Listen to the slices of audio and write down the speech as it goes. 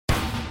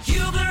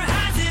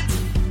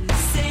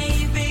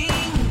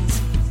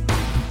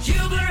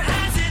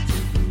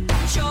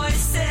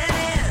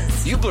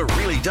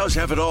does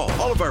have it all.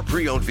 All of our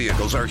pre-owned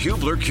vehicles are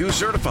Hubler Q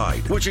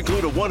certified, which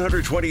include a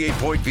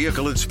 128-point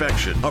vehicle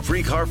inspection, a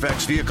free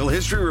Carfax vehicle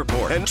history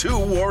report, and 2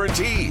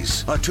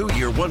 warranties. A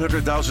 2-year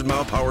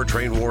 100,000-mile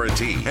powertrain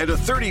warranty and a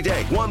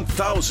 30-day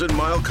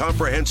 1,000-mile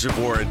comprehensive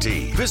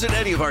warranty. Visit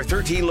any of our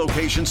 13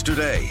 locations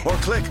today or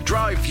click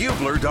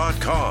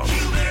drivehubler.com.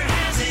 Hubler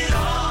has it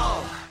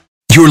all.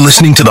 You're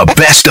listening to the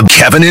best of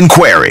Kevin and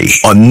Query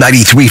on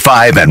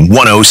 93.5 and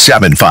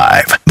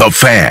 107.5. The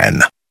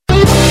Fan.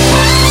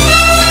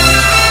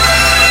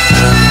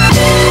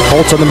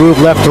 Colts on the move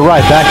left to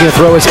right. Back in the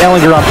throw is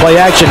Ehlinger on play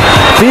action.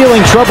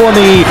 Feeling trouble in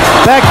the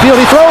backfield.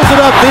 He throws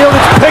it upfield.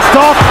 It's picked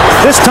off.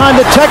 This time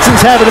the Texans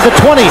have it at the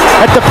 20,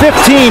 at the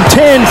 15,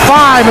 10,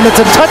 5, and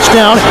it's a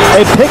touchdown.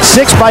 A pick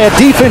six by a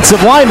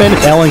defensive lineman.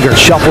 Ehlinger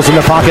shuffles in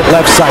the pocket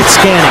left side,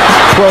 scanning,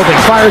 probing,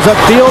 fires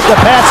upfield. The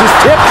pass is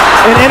tipped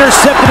and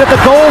intercepted at the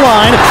goal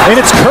line, and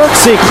it's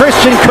Kirksey,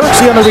 Christian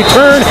Kirksey on the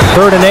return.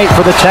 3rd and 8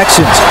 for the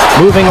Texans.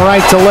 Moving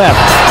right to left.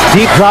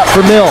 Deep drop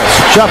for Mills.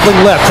 Shuffling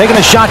left, taking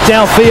a shot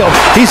downfield.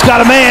 He's got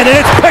a man, and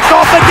it's picked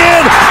off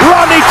again.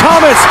 Rodney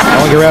Thomas.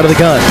 Ehlinger out of the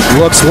gun.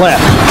 Looks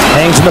left.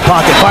 Hangs in the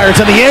pocket. Fires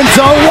in the end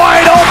zone.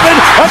 Wide open.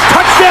 A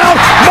touchdown.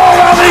 Mo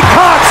Alley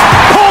Cox.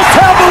 Colts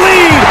have the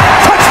lead.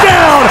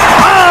 Touchdown.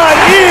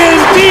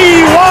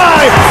 I-N-D-Y.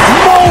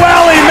 Mo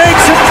Alley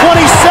makes it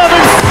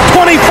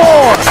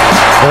 27-24.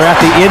 They're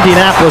at the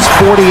Indianapolis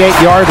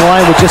 48-yard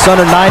line with just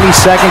under 90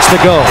 seconds to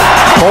go.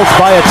 Colts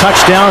by a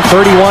touchdown,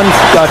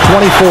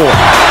 31-24.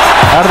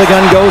 Out of the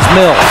gun goes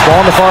Mills. Ball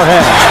on the far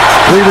hash.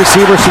 3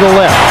 receivers to the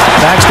left.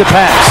 Backs to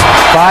pass.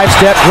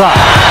 5-step drop.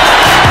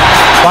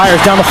 Fires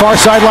down the far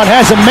sideline.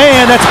 Has a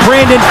man. That's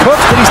Brandon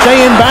Cooks. Did he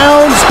stay in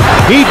bounds?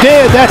 He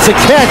did. That's a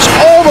catch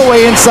all the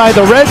way inside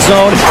the red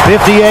zone.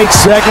 58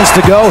 seconds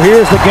to go.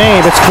 Here's the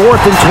game. It's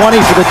 4th and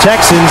 20 for the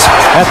Texans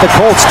at the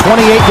Colts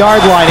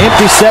 28-yard line.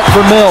 Empty set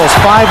for Mills.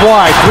 5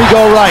 wide. 3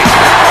 go right.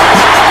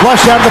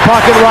 Flush out of the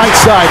pocket right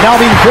side. Now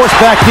being forced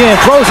back in.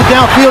 Throws it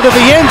downfield to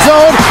the end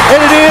zone.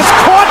 And it is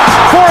caught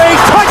for a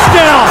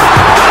touchdown.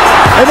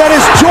 And that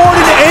is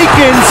Jordan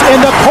Akins,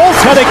 and the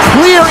Colts had a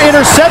clear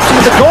interception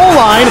at the goal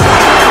line.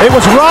 It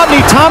was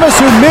Rodney Thomas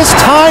who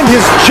mistimed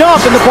his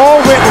jump, and the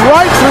ball went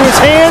right through his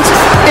hands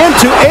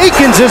into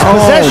Akins'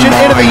 possession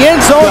into the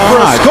end zone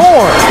for a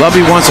score.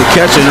 Lovey wants to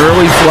catch an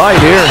early flight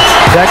here.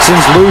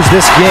 Texans lose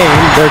this game.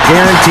 They're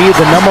guaranteed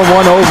the number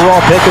 1 overall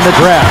pick in the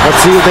draft.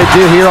 Let's see what they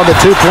do here on the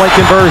 2-point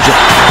conversion.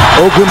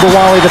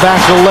 Ogunbowale, the back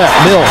to the left.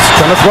 Mills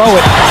gonna throw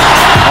it.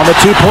 On the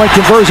 2-point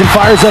conversion,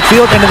 fires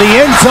upfield into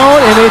the end zone,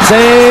 and it's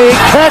a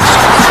catch,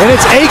 and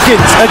it's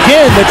Akins.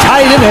 Again, the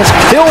tight end has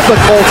killed the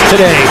Colts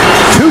today.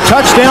 2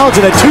 touchdowns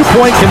and a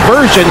 2-point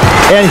conversion,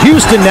 and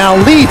Houston now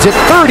leads at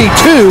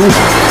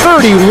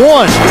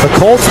 32-31. The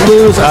Colts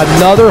lose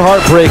another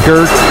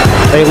heartbreaker.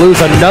 They lose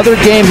another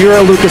game here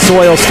at Lucas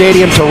Oil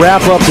Stadium to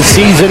wrap up the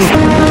season.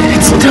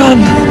 It's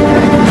done.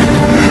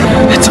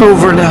 It's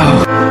over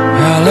now.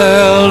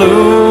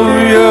 Hallelujah.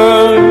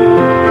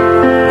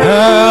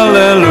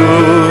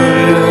 Hallelujah.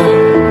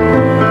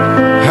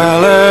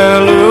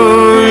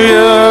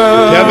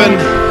 Hallelujah. Kevin,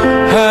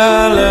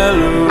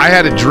 Hallelujah. I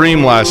had a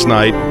dream last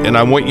night, and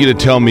I want you to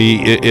tell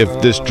me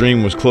if this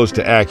dream was close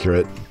to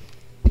accurate.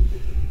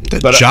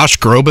 But Josh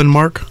Groban,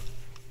 Mark?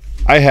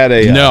 I had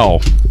a... No.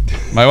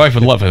 My wife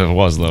would love it if it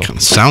was, though. Kind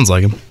of sounds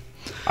like him.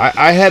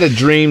 I had a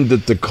dream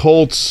that the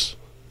Colts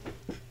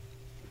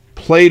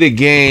played a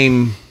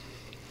game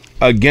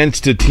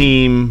against a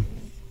team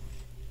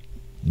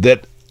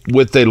that,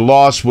 with a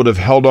loss, would have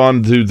held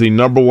on to the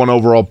number 1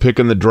 overall pick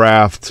in the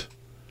draft,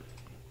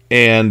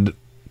 and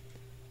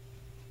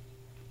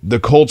the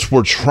Colts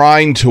were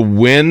trying to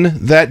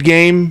win that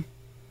game,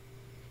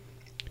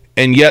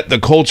 and yet the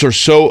Colts are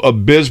so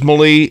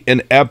abysmally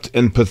inept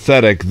and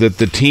pathetic that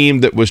the team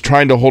that was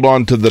trying to hold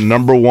on to the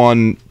number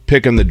 1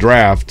 pick in the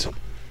draft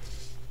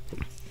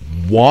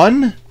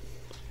won.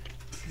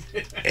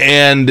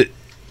 And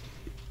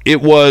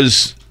it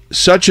was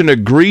such an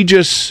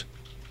egregious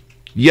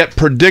yet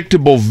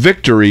predictable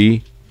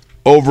victory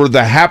over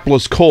the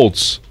hapless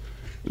Colts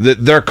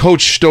that their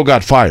coach still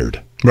got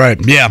fired. Right,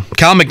 yeah.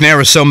 Cal McNair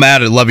was so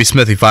mad at Lovie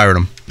Smith he fired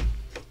him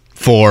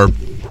for,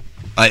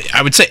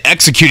 I would say,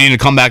 executing a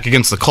comeback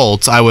against the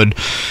Colts. I would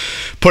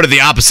put it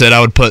the opposite.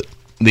 I would put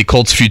the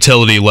Colts'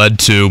 futility led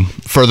to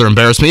further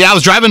embarrassment. Yeah, I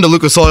was driving to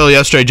Lucas Oil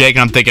yesterday, Jake,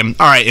 and I'm thinking,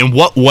 all right, in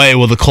what way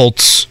will the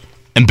Colts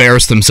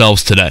embarrass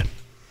themselves today?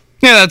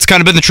 Yeah, that's kind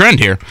of been the trend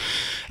here.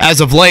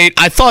 As of late,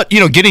 I thought,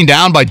 getting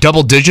down by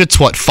double digits,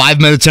 5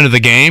 minutes into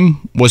the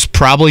game, was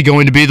probably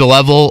going to be the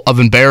level of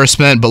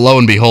embarrassment, but lo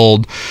and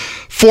behold,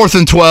 4th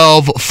and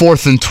 12,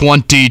 4th and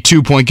 20,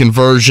 2-point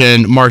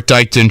conversion. Mark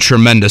Dykton,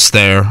 tremendous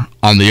there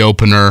on the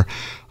opener.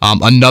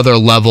 Another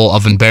level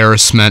of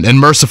embarrassment, and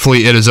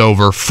mercifully it is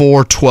over.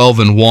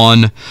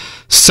 4-12-1,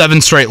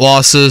 7 straight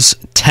losses,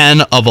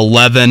 10 of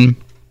 11.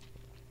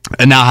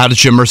 And now how does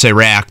Jim Irsay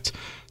react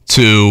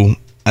to,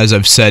 as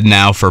I've said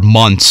now for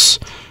months,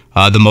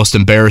 the most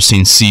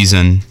embarrassing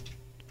season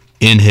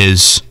in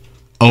his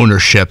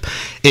ownership?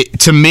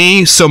 To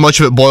me, so much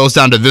of it boils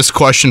down to this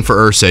question for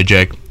Irsay,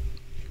 Jake.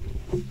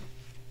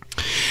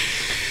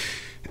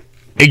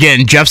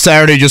 Again, Jeff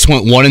Saturday just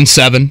went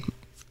 1-7.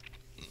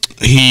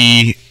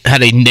 He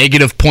had a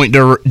negative point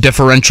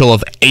differential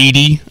of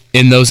 80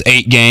 in those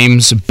 8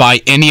 games.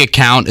 By any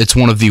account, it's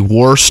one of the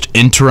worst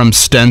interim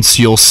stints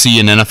you'll see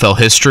in NFL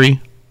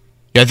history.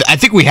 I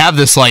think we have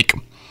this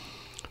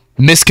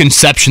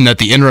misconception that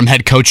the interim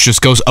head coach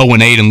just goes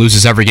 0-8 and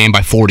loses every game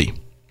by 40.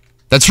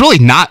 That's really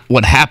not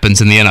what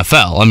happens in the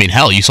NFL. I mean,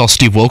 hell, you saw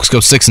Steve Wilkes go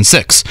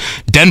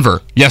 6-6.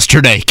 Denver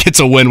yesterday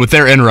gets a win with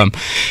their interim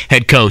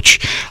head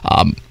coach.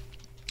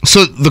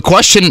 So the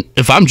question,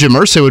 if I'm Jim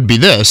Irsay, would be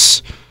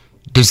this.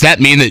 Does that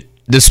mean that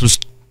this was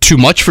too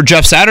much for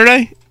Jeff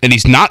Saturday and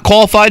he's not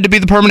qualified to be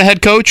the permanent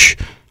head coach?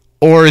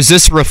 Or is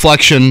this a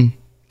reflection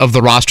of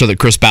the roster that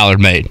Chris Ballard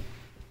made?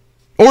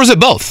 Or is it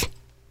both?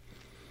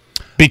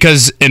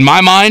 Because in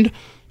my mind,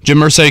 Jim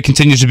Irsay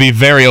continues to be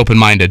very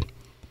open-minded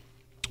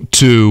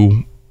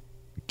to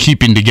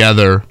keeping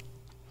together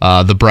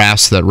the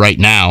brass that right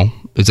now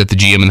is at the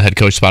GM and the head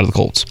coach spot of the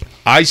Colts.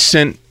 I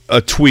sent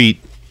a tweet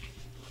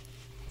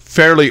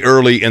fairly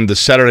early in the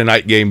Saturday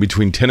night game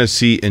between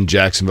Tennessee and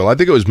Jacksonville. I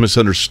think it was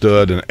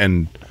misunderstood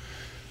and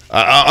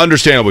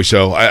understandably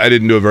so. I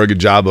didn't do a very good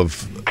job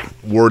of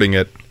wording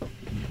it.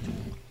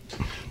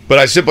 But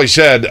I simply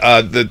said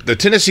the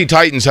Tennessee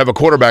Titans have a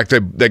quarterback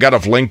they got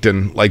off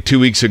LinkedIn like 2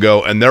 weeks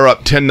ago, and they're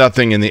up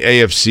 10-0 in the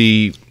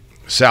AFC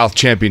South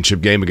Championship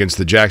game against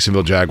the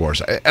Jacksonville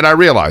Jaguars. And I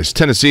realized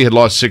Tennessee had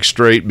lost 6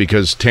 straight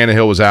because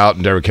Tannehill was out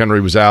and Derrick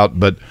Henry was out,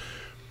 but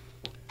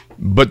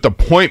the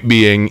point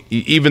being,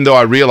 even though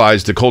I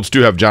realized the Colts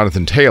do have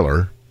Jonathan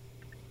Taylor,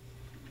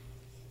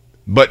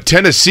 but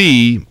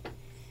Tennessee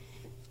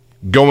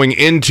going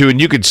into,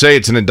 and you could say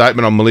it's an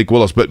indictment on Malik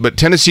Willis, but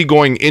Tennessee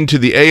going into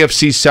the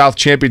AFC South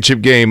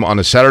Championship game on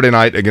a Saturday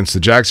night against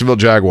the Jacksonville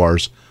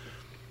Jaguars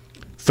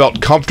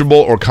felt comfortable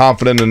or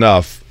confident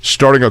enough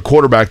starting a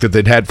quarterback that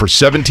they'd had for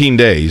 17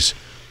 days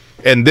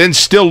and then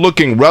still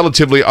looking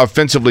relatively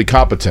offensively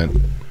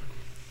competent,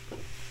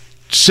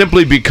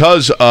 simply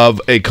because of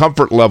a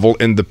comfort level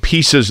in the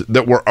pieces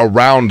that were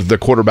around the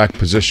quarterback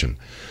position.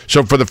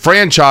 So for the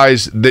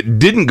franchise that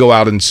didn't go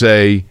out and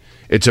say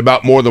it's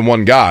about more than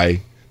one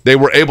guy, they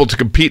were able to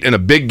compete in a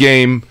big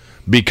game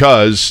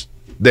because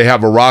they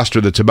have a roster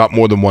that's about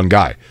more than one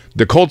guy.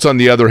 The Colts, on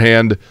the other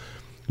hand,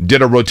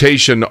 did a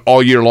rotation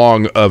all year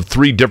long of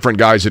 3 different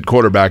guys at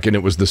quarterback, and it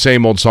was the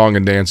same old song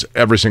and dance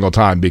every single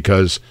time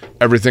because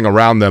everything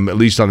around them, at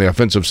least on the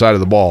offensive side of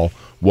the ball,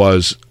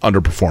 was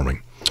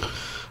underperforming.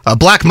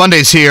 Black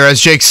Monday's here,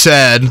 as Jake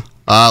said.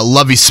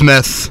 Lovie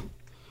Smith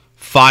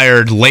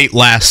fired late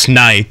last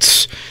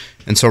night.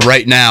 And so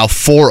right now,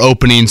 4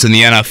 openings in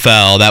the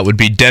NFL. That would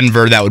be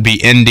Denver, that would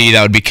be Indy,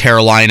 that would be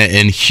Carolina,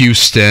 and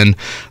Houston.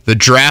 The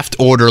draft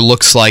order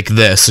looks like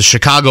this. The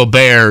Chicago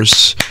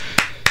Bears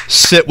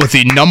sit with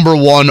the number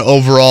 1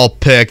 overall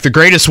pick. The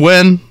greatest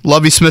win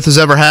Lovie Smith has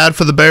ever had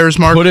for the Bears,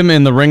 Mark? Put him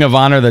in the Ring of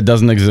Honor that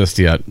doesn't exist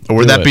yet. Or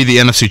would that be the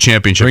NFC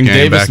Championship game? Bring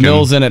Davis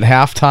Mills in at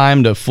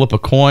halftime to flip a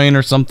coin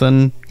or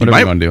something? Whatever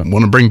you want to do.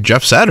 Want to bring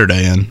Jeff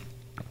Saturday in.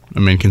 I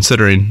mean,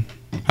 considering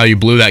how you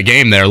blew that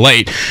game there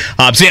late.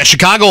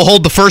 Chicago will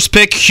hold the first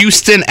pick.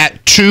 Houston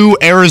at 2,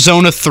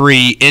 Arizona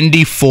 3,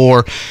 Indy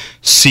 4,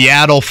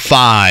 Seattle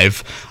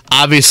 5.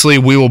 Obviously,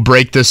 we will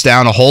break this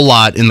down a whole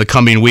lot in the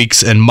coming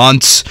weeks and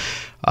months.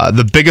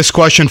 The biggest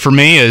question for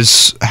me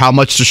is how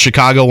much does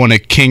Chicago want to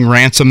king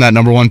ransom that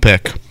number 1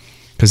 pick?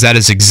 Because that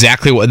is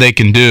exactly what they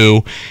can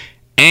do.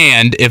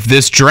 And if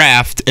this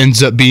draft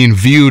ends up being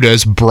viewed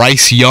as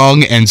Bryce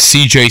Young and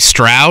C.J.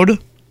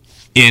 Stroud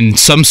in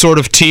some sort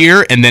of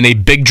tier and then a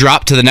big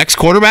drop to the next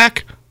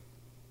quarterback,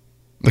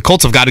 the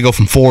Colts have got to go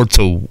from 4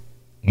 to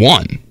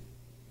 1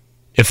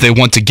 if they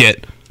want to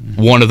get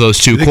one of those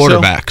 2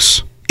 quarterbacks.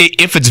 So?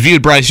 If it's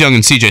viewed Bryce Young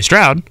and C.J.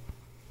 Stroud.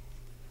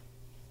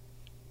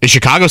 Is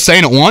Chicago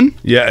staying at 1?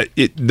 Yeah,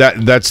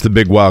 that's the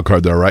big wild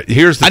card, though, right?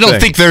 Here's the thing. I don't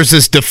think there's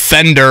this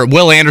defender.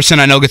 Will Anderson,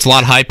 I know, gets a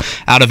lot of hype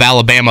out of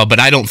Alabama, but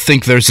I don't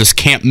think there's this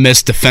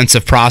can't-miss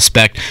defensive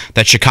prospect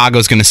that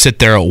Chicago's going to sit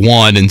there at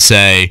 1 and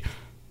say,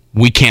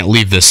 we can't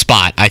leave this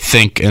spot. I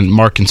think, and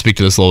Mark can speak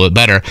to this a little bit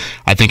better,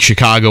 I think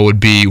Chicago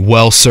would be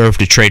well-served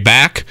to trade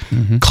back,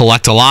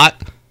 collect a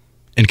lot,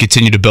 and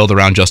continue to build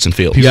around Justin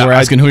Fields. People were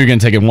asking who you're going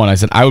to take at 1. I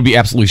said, I would be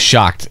absolutely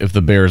shocked if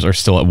the Bears are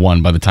still at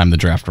 1 by the time the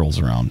draft rolls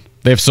around.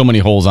 They have so many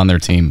holes on their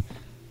team.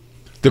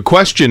 The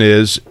question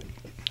is,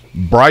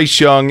 Bryce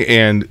Young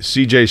and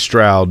C.J.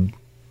 Stroud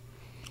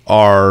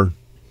are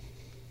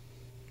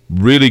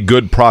really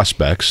good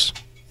prospects,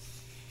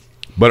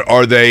 but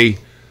are they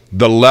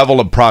the level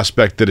of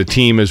prospect that a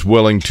team is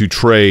willing to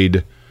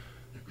trade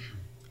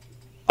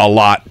a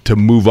lot to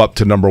move up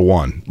to number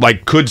 1?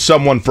 Like, could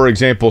someone, for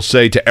example,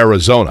 say to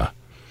Arizona,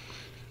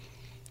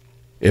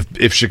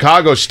 if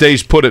Chicago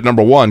stays put at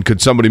number 1,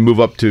 could somebody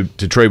move up to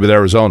trade with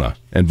Arizona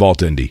and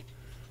vault Indy?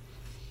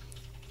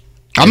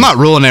 I'm not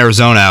ruling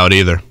Arizona out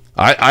either.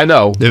 I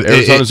know.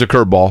 Arizona's a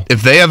curveball.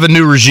 If they have a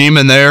new regime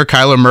in there,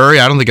 Kyler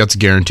Murray, I don't think that's a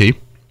guarantee.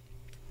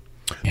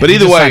 Yeah, but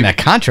either way, that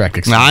contract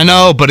extension. I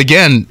know, but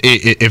again,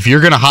 if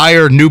you're going to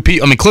hire new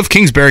people, I mean, Cliff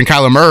Kingsbury and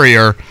Kyler Murray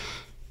are,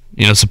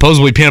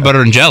 Supposedly peanut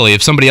butter and jelly.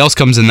 If somebody else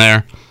comes in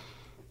there,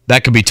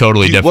 that could be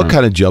totally different. What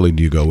kind of jelly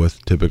do you go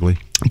with typically?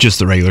 Just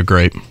the regular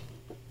grape.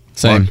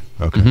 Same.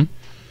 Marc? Okay.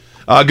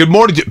 Good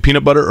morning.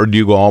 Peanut butter, or do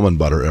you go almond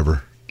butter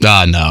ever? No,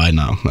 I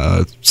know.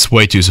 It's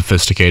way too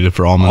sophisticated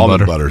for almond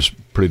butter. Almond butter's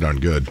pretty darn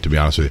good, to be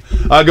honest with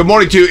you. Good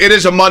morning to you. It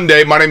is a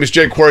Monday. My name is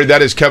Jake Query.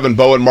 That is Kevin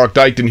Bowen. Marc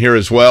Dykton here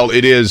as well.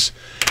 It is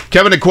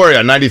Kevin and Query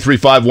on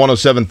 93.5,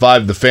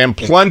 107.5, The Fan.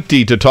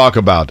 Plenty to talk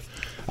about.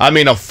 I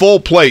mean, a full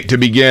plate to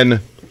begin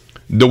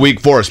the week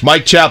for us.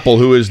 Mike Chappel,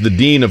 who is the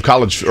dean of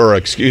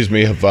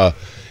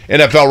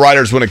NFL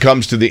writers when it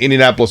comes to the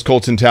Indianapolis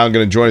Colts in town,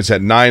 going to join us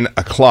at 9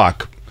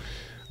 o'clock.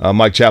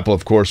 Mike Chappel,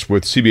 of course,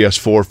 with CBS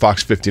 4,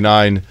 Fox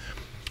 59,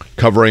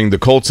 covering the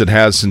Colts. It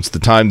has since the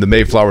time the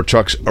Mayflower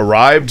trucks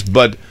arrived.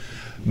 But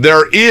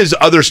there is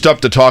other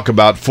stuff to talk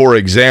about. For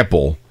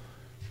example,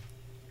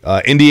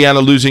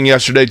 Indiana losing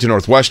yesterday to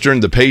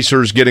Northwestern, the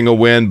Pacers getting a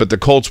win, but the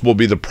Colts will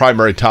be the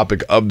primary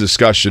topic of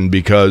discussion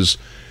because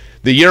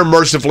the year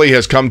mercifully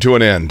has come to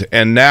an end.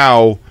 And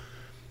now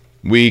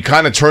we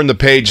kind of turn the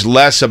page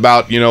less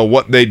about,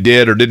 what they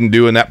did or didn't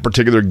do in that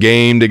particular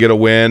game to get a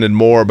win, and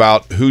more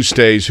about who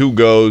stays, who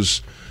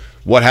goes,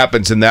 what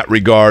happens in that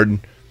regard.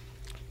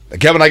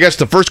 Kevin, I guess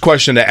the first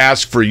question to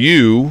ask for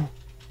you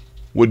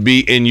would be,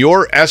 in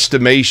your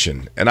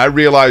estimation, and I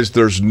realize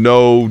there's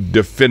no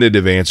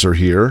definitive answer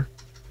here,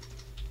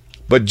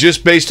 but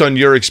just based on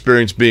your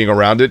experience being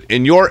around it,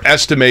 in your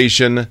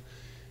estimation,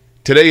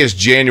 today is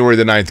January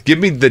the 9th. Give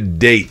me the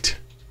date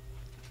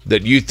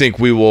that you think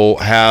we will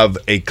have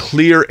a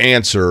clear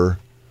answer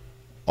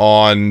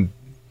on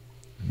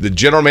the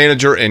general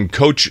manager and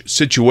coach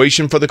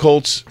situation for the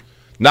Colts.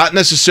 Not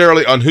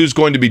necessarily on who's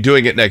going to be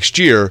doing it next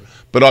year,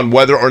 but on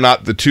whether or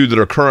not the two that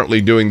are currently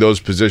doing those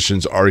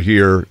positions are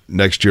here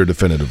next year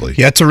definitively.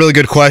 Yeah, it's a really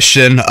good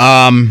question.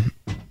 The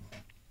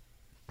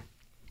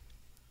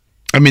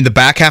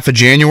back half of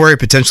January,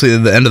 potentially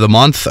the end of the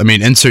month.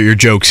 Insert your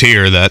jokes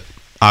here that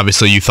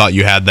obviously you thought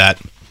you had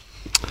that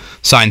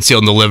signed,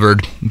 sealed, and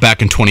delivered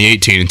back in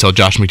 2018 until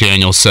Josh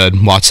McDaniels said,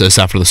 watch this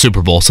after the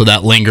Super Bowl. So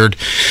that lingered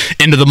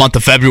into the month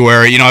of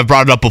February. I've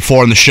brought it up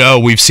before on the show.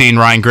 We've seen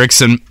Ryan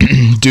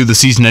Grigson do the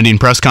season-ending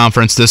press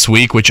conference this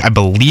week, which I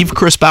believe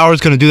Chris Bauer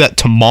is going to do that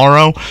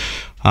tomorrow.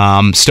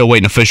 Still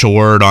waiting official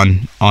word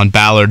on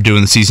Ballard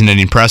doing the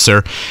season-ending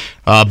presser.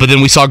 But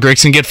then we saw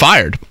Grigson get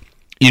fired,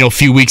 a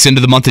few weeks into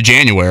the month of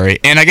January.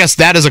 And I guess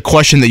that is a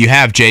question that you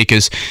have, Jake,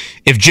 is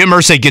if Jim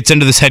Irsay gets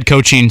into this head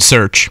coaching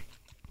search,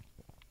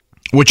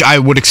 which I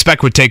would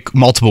expect would take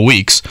multiple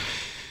weeks,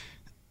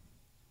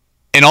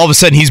 and all of a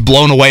sudden he's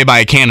blown away by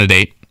a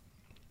candidate,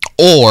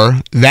 or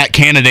that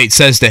candidate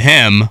says to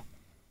him,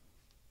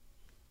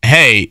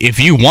 hey, if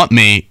you want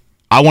me,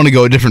 I want to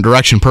go a different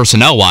direction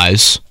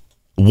personnel-wise,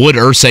 would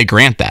Irsay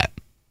grant that?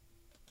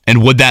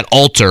 And would that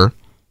alter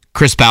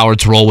Chris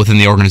Ballard's role within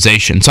the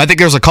organization? So I think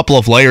there's a couple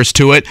of layers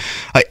to it.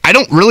 I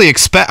don't really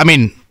expect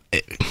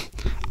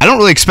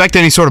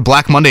any sort of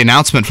Black Monday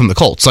announcement from the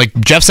Colts. Like,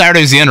 Jeff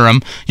Saturday is the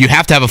interim. You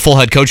have to have a full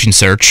head coaching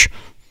search.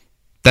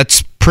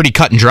 That's pretty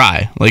cut and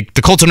dry. Like,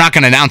 the Colts are not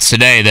going to announce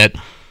today that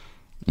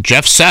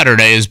Jeff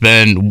Saturday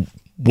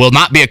will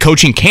not be a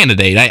coaching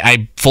candidate.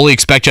 I fully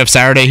expect Jeff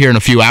Saturday here in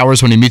a few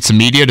hours when he meets the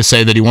media to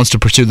say that he wants to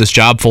pursue this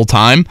job full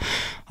time.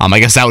 I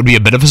guess that would be a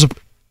bit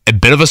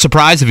of a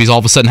surprise if he's all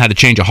of a sudden had a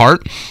change of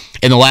heart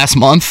in the last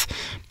month.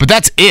 But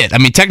that's it.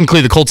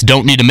 Technically the Colts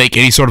don't need to make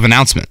any sort of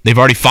announcement. They've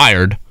already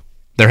fired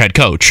their head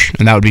coach,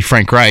 and that would be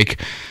Frank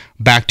Reich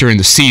back during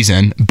the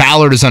season.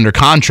 Ballard is under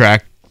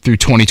contract through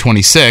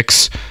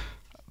 2026.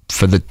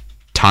 For the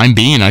time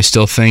being, I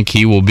still think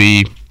he will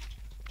be,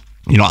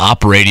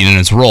 operating in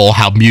his role.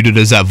 How muted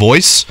is that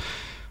voice?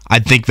 I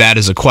think that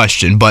is a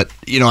question. But,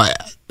 I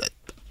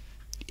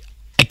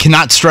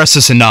cannot stress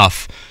this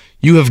enough.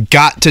 You have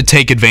got to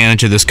take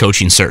advantage of this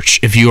coaching search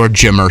if you are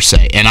Jim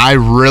Irsay. And I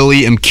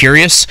really am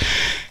curious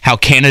how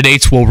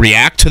candidates will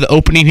react to the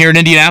opening here in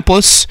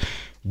Indianapolis.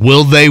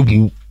 Will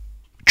they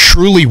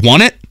truly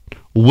want it?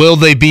 Will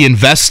they be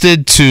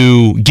invested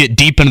to get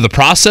deep into the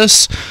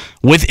process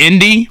with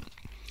Indy?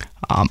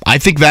 I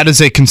think that is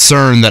a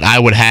concern that I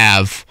would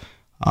have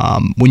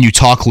when you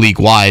talk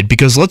league-wide,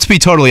 because let's be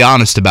totally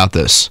honest about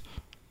this.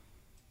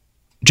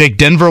 Jake,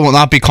 Denver will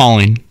not be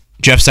calling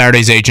Jeff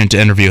Saturday's agent to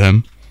interview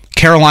him.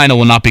 Carolina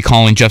will not be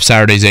calling Jeff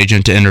Saturday's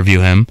agent to interview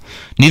him.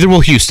 Neither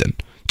will Houston.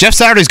 Jeff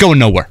Saturday's going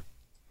nowhere.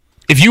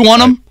 If you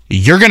want him,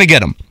 you're going to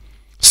get him.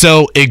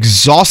 So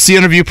exhaust the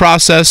interview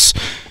process.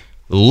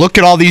 Look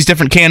at all these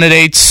different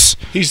candidates.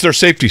 He's their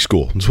safety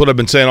school. That's what I've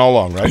been saying all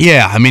along, right?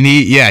 Yeah,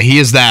 he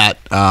is that.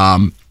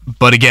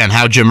 But again,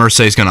 how Jim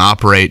Irsay is going to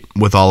operate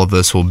with all of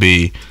this will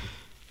be,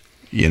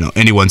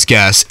 anyone's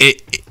guess.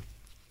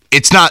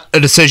 It's not a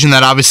decision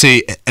that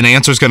obviously an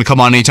answer is going to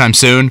come on anytime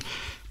soon.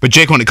 But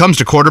Jake, when it comes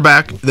to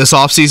quarterback this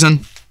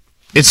offseason,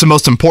 it's the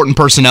most important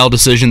personnel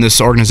decision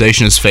this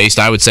organization has faced,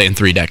 I would say, in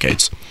 3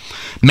 decades.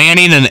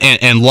 Manning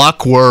and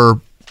Luck were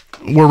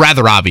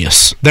rather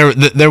obvious.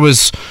 There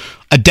was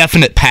a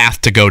definite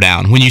path to go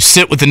down. When you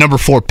sit with the number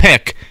 4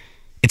 pick,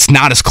 it's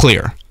not as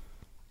clear.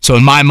 So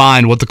in my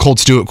mind, what the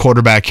Colts do at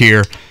quarterback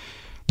here,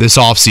 this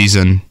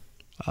offseason,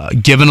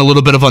 given a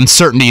little bit of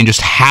uncertainty in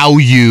just how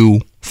you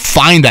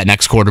find that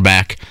next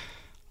quarterback,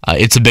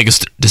 it's the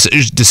biggest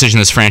decision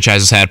this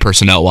franchise has had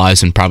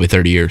personnel-wise in probably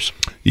 30 years.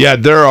 Yeah,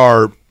 there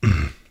are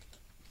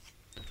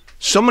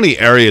so many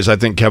areas, I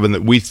think, Kevin,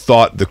 that we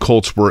thought the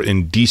Colts were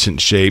in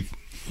decent shape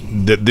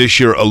that this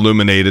year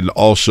illuminated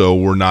also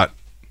were not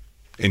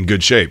in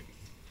good shape.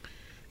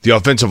 The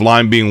offensive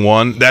line being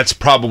one, that's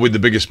probably the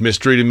biggest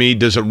mystery to me.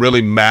 Does it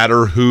really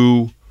matter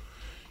who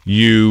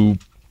you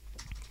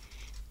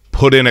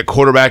put in at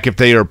quarterback if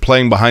they are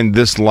playing behind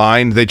this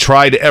line? They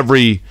tried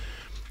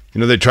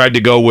they tried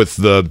to go with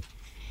the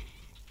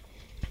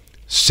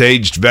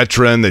saged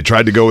veteran. They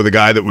tried to go with a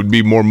guy that would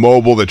be more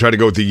mobile. They tried to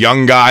go with the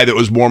young guy that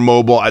was more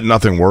mobile.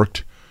 Nothing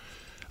worked.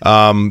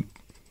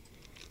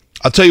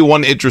 I'll tell you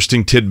one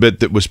interesting tidbit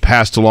that was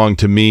passed along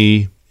to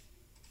me,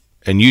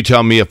 and you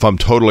tell me if I'm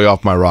totally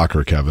off my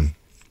rocker, Kevin.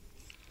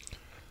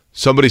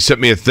 Somebody sent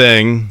me a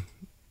thing,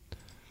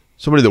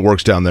 somebody that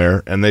works down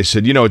there, and they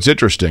said, it's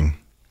interesting.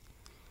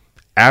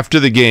 After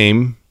the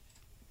game,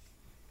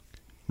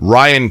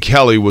 Ryan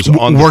Kelly was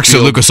on the works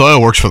field. at Lucas Oil,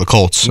 works for the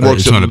Colts.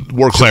 Works at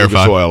Lucas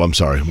Oil, I'm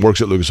sorry.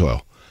 Works at Lucas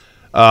Oil.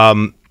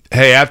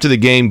 Hey, after the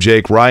game,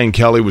 Jake, Ryan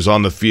Kelly was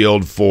on the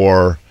field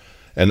for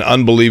an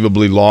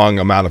unbelievably long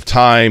amount of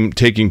time,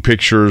 taking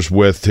pictures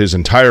with his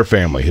entire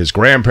family. His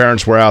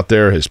grandparents were out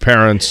there, his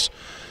parents.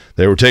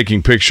 They were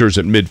taking pictures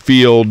at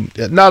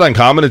midfield. Not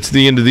uncommon. It's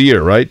the end of the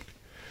year, right?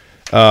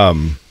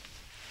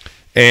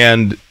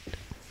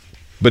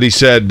 But he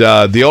said,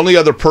 the only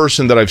other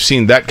person that I've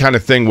seen that kind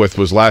of thing with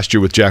was last year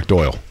with Jack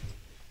Doyle.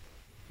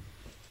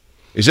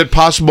 Is it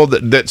possible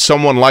that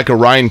someone like a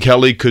Ryan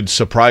Kelly could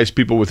surprise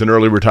people with an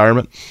early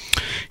retirement?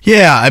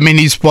 Yeah, I mean,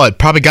 he's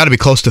probably got to be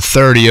close to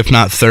 30, if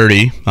not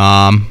 30.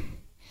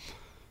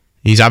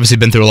 He's obviously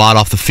been through a lot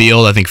off the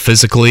field. I think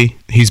physically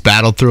he's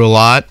battled through a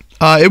lot.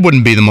 It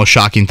wouldn't be the most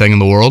shocking thing in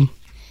the world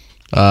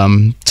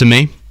to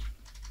me.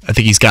 I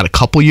think he's got a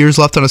couple years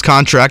left on his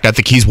contract. I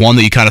think he's one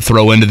that you kind of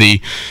throw into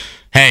the,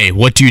 hey,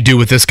 what do you do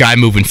with this guy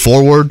moving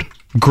forward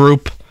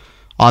group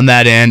on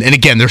that end. And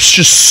again, there's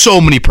just so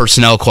many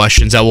personnel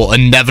questions that will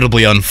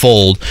inevitably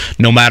unfold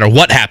no matter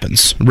what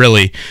happens,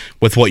 really,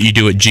 with what you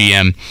do at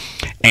GM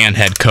and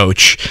head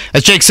coach.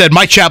 As Jake said,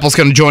 Mike Chappel's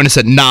going to join us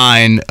at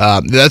 9.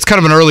 That's kind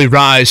of an early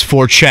rise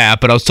for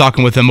Chap, but I was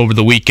talking with him over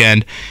the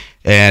weekend,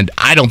 and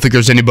I don't think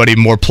there's anybody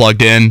more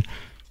plugged in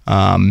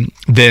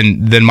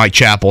than Mike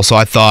Chappel. So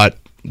I thought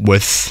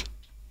with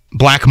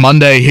Black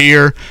Monday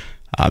here,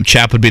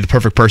 Chap would be the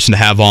perfect person to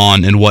have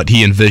on and what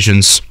he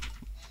envisions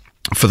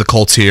for the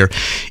Colts here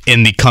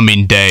in the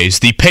coming days.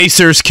 The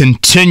Pacers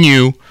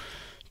continue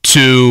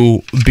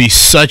to be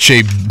such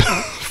a,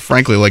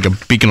 frankly, like a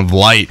beacon of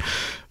light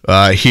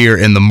here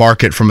in the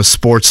market from a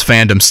sports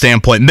fandom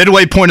standpoint.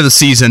 Midway point of the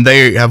season,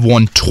 they have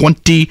won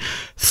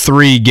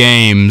 23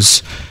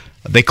 games.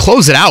 They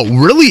close it out,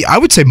 really, I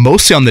would say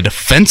mostly on the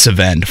defensive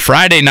end.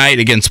 Friday night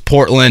against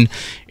Portland,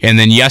 and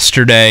then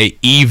yesterday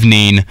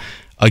evening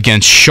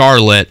against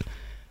Charlotte.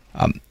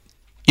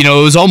 It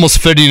was almost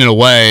fitting in a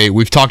way.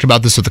 We've talked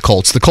about this with the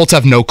Colts. The Colts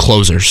have no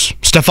closers.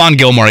 Stephon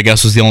Gilmore, I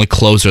guess, was the only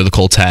closer the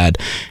Colts had.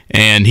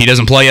 And he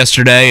doesn't play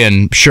yesterday,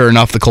 and sure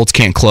enough, the Colts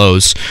can't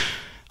close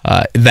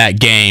that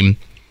game.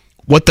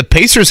 What the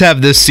Pacers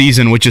have this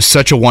season, which is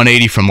such a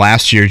 180 from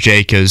last year,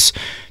 Jake, is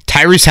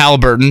Tyrese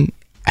Halliburton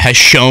has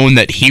shown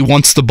that he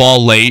wants the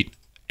ball late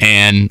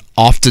and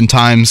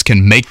oftentimes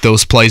can make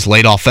those plays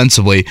late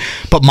offensively.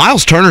 But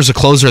Miles Turner's a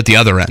closer at the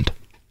other end.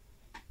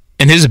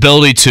 And his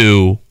ability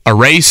to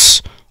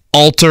erase,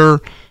 alter,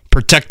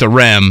 protect the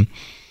rim.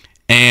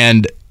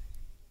 And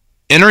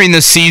entering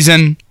this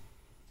season, I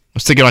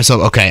was thinking to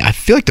myself, okay, I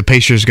feel like the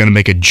Pacers are going to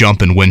make a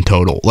jump in win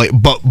total.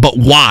 But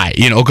why?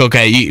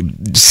 Okay,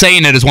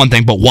 saying it is one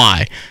thing, but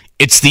why?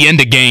 It's the end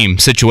of game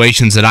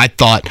situations that I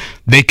thought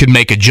they could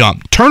make a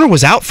jump. Turner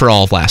was out for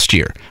all of last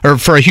year, or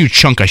for a huge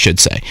chunk, I should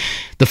say.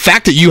 The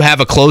fact that you have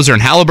a closer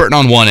and Halliburton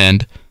on one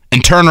end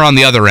and Turner on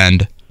the other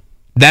end,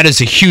 that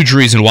is a huge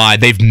reason why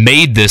they've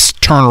made this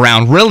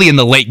turnaround really in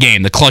the late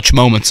game, the clutch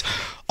moments,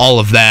 all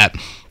of that.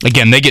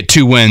 Again, they get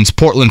 2 wins,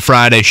 Portland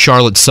Friday,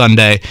 Charlotte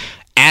Sunday,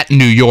 at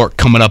New York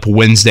coming up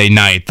Wednesday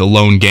night, the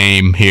lone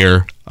game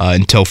here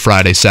until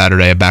Friday,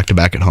 Saturday, a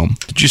back-to-back at home.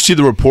 Did you see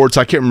the reports?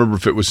 I can't remember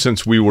if it was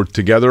since we were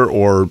together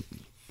or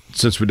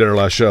since we did our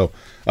last show.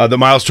 That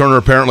Miles Turner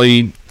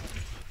apparently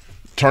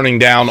turning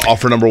down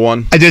offer number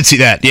 1. I did see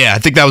that. Yeah, I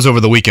think that was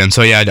over the weekend.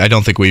 So, yeah, I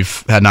don't think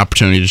we've had an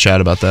opportunity to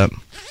chat about that.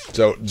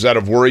 So, is that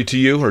of worry to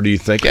you, or do you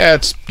think,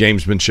 it's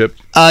gamesmanship?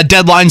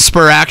 Deadline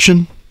spur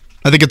action.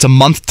 I think it's a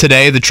month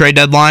today, the trade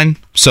deadline.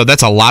 So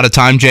that's a lot of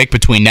time, Jake,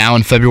 between now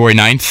and February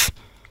 9th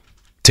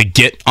to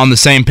get on the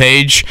same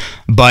page.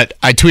 But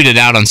I tweeted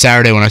out on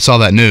Saturday when I saw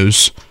that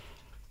news,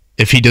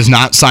 if he does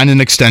not sign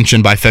an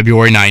extension by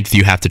February 9th,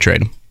 you have to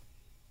trade him.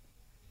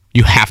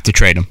 You have to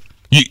trade him.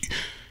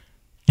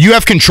 You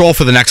have control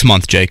for the next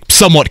month, Jake.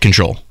 Somewhat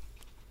control.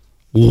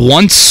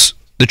 Once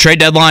the trade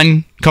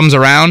deadline comes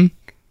around,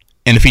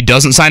 and if he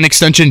doesn't sign an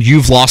extension,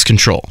 you've lost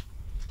control.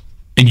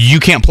 And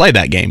you can't play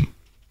that game.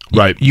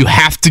 Right. You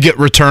have to get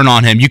return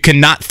on him. You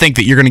cannot think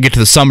that you're going to get to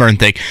the summer and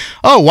think,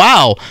 oh,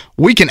 wow,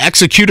 we can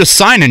execute a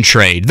sign and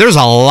trade. There's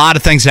a lot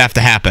of things that have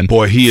to happen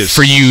for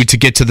you to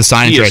get to the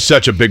sign and trade. He is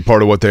such a big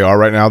part of what they are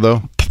right now,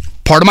 though.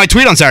 Part of my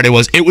tweet on Saturday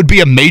was it would be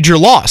a major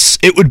loss.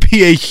 It would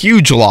be a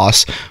huge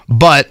loss,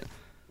 but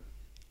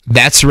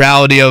that's the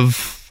reality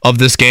of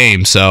this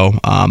game. So,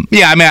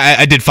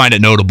 I did find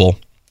it notable,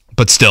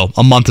 but still,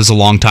 a month is a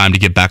long time to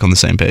get back on the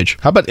same page.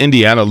 How about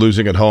Indiana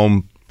losing at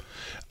home?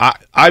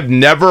 I've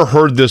never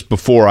heard this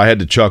before. I had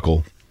to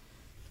chuckle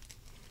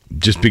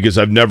just because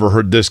I've never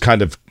heard this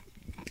kind of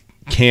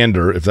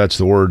candor, if that's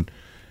the word.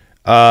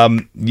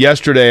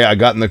 Yesterday, I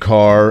got in the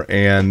car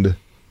and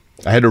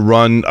I had to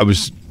run. I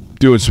was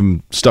doing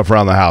some stuff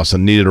around the house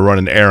and needed to run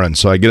an errand.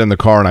 So I get in the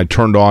car and I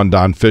turned on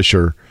Don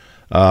Fisher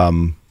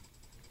in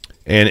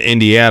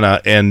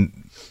Indiana, and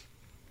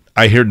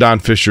I hear Don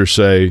Fisher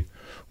say,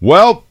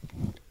 well,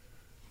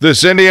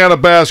 this Indiana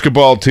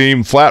basketball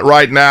team flat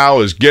right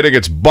now is getting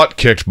its butt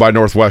kicked by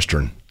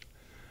Northwestern.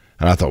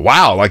 And I thought,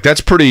 wow, like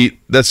that's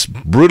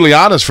brutally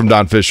honest from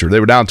Don Fisher. They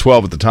were down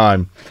 12 at the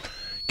time.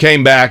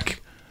 Came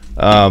back.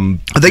 I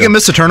think I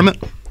missed the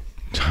tournament.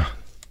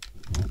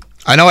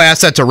 I know I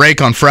asked that to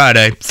Rake on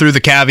Friday. Threw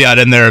the caveat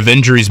in there of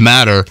injuries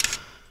matter.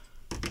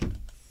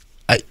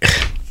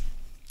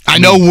 I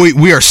know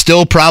we are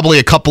still probably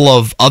a couple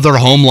of other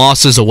home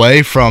losses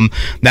away from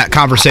that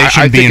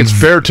conversation I being think it's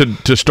fair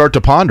to start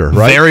to ponder,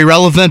 right? Very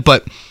relevant,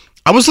 but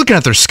I was looking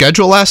at their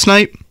schedule last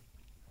night.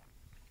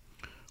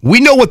 We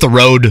know what the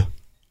road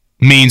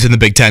means in the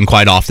Big Ten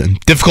quite often.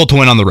 Difficult to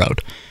win on the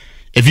road.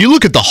 If you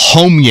look at the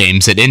home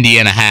games that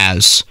Indiana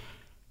has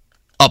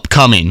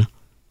upcoming,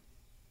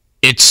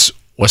 it's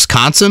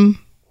Wisconsin,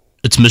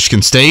 it's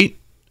Michigan State,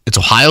 it's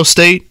Ohio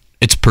State,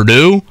 it's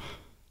Purdue.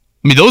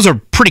 I mean, those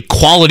are pretty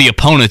quality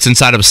opponents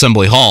inside of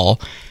Assembly Hall.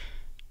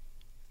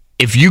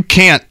 If you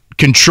can't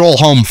control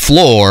home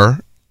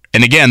floor,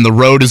 and again, the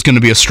road is going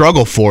to be a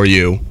struggle for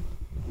you,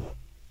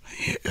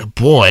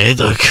 boy,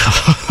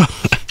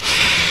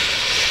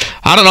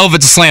 I don't know if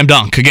it's a slam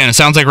dunk. Again, it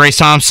sounds like Race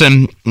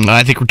Thompson,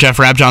 I think Jeff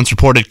Rabjohn's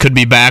reported, could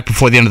be back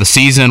before the end of the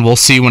season. We'll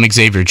see when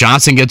Xavier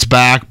Johnson gets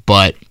back,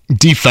 but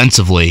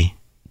defensively,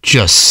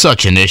 just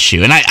such an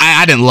issue. And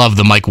I didn't love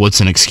the Mike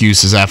Woodson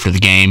excuses after the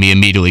game. He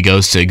immediately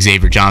goes to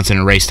Xavier Johnson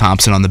and Race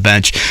Thompson on the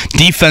bench.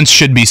 Defense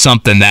should be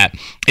something that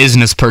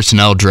isn't as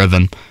personnel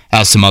driven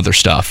as some other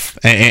stuff.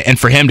 And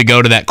for him to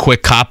go to that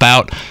quick cop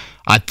out,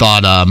 I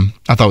thought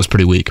was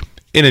pretty weak.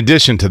 In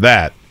addition to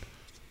that,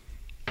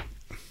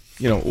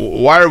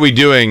 why are we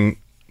doing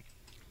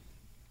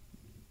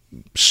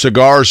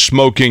cigar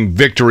smoking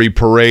victory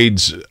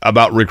parades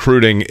about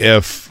recruiting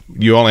if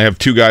you only have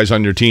two guys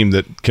on your team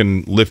that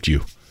can lift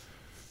you?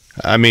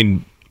 I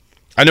mean,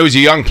 I know he's a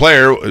young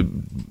player.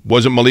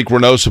 Wasn't Malik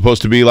Renault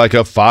supposed to be like a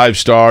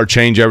 5-star,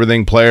 change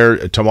everything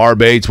player? Tamar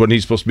Bates, wasn't he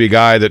supposed to be a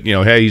guy that,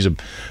 hey, he's a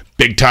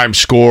big-time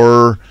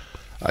scorer?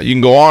 You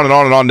can go on and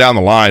on and on down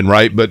the line,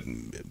 right? But,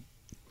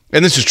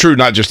 and this is true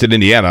not just at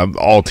Indiana,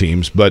 all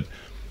teams, but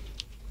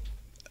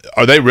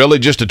are they really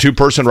just a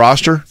two-person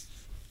roster?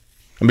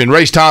 I mean,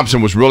 Race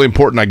Thompson was really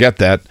important. I get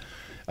that.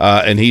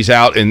 And he's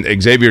out,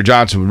 and Xavier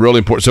Johnson was really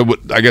important. So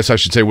I guess I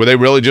should say, were they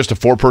really just a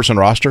 4-person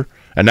roster?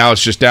 And now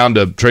it's just down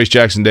to Trace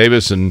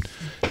Jackson-Davis and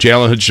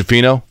Jalen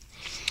Hood-Schifino?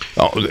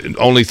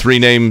 Only 3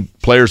 named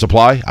players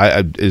apply?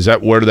 Is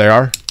that where they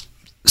are?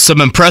 Some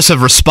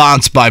impressive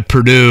response by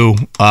Purdue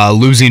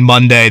losing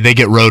Monday. They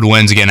get road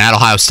wins again at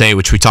Ohio State,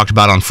 which we talked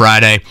about on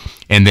Friday,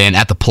 and then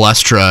at the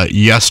Palestra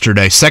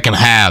yesterday. Second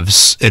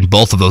halves in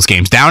both of those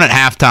games. Down at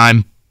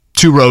halftime,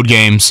 2 road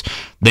games.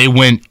 They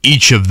win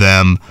each of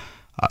them.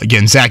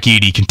 Again, Zach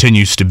Edey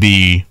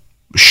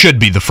should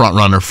be the front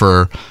runner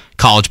for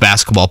College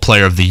Basketball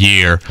Player of the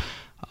Year.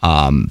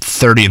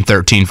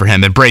 30-13 for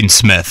him. And Braden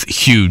Smith,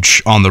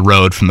 huge on the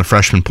road from the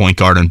freshman point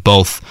guard in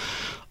both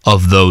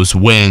of those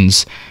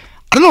wins.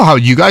 I don't know how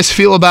you guys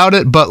feel about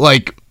it, but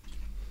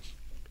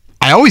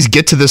I always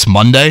get to this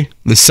Monday,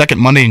 the second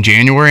Monday in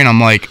January, and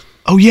I'm like,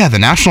 oh yeah, the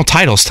national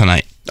title's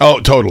tonight. Oh,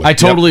 totally. I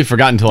totally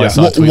forgot until I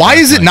saw it. Why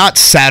is it not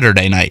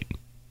Saturday night?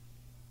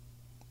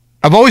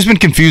 I've always been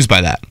confused by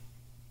that.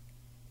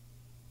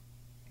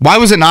 Why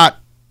was it not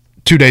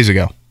 2 days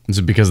ago? Is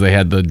it because they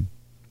had the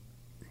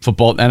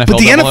football NFL? But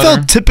the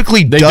NFL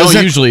typically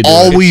doesn't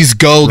always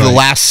go the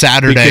last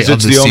Saturday because of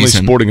it's the the only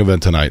season. sporting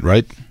event tonight,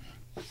 right?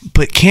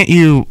 But can't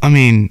you? I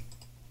mean,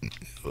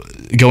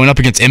 going up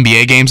against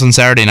NBA games on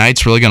Saturday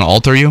nights really going to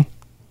alter you?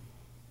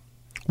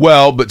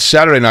 Well, but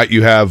Saturday night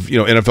you have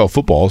NFL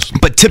footballs.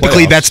 But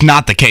typically playoffs. That's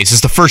not the case.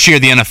 It's the first year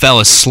the NFL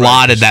has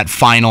slotted that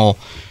final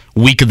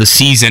week of the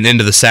season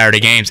into the Saturday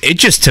games. It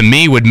just, to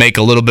me, would make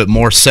a little bit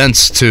more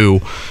sense to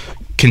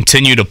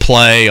continue to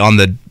play on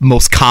the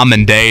most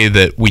common day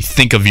that we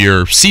think of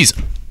your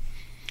season.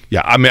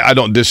 Yeah, I mean, I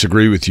don't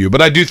disagree with you,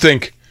 but I do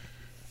think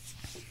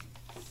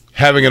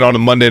having it on a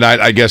Monday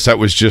night, I guess that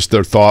was just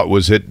their thought,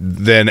 was it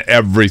then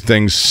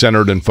everything's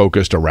centered and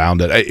focused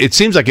around it. It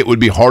seems like it would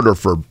be harder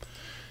for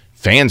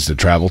fans to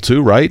travel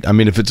to, right? I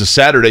mean, if it's a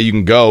Saturday, you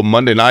can go.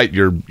 Monday night,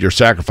 you're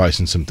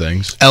sacrificing some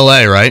things.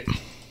 LA, right?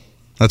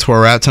 That's where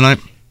we're at tonight?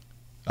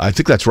 I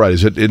think that's right.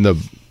 Is it in the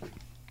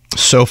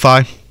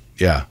SoFi?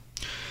 Yeah.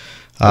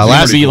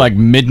 Last be like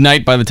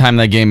midnight by the time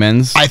that game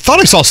ends. I thought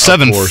I saw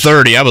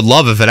 7:30. I would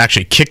love if it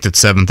actually kicked at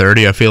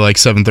 7:30. I feel like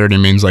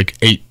 7:30 means like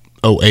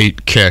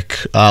 8:08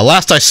 kick.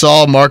 Last I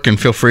saw, Mark, and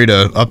feel free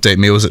to update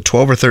me, was it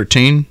 12 or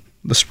 13,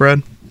 the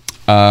spread?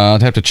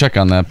 I'd have to check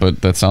on that,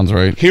 but that sounds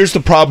right. Here's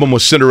the problem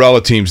with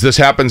Cinderella teams. This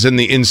happens in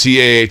the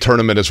NCAA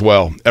tournament as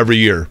well every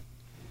year.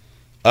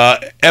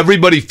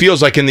 Everybody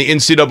feels like in the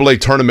NCAA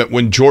tournament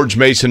when George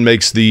Mason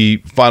makes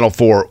the Final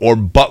Four or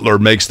Butler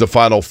makes the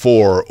Final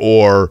Four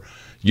or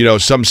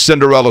some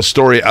Cinderella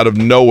story out of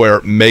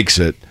nowhere makes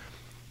it,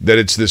 that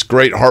it's this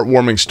great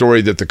heartwarming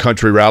story that the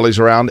country rallies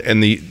around,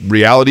 and the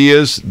reality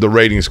is the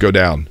ratings go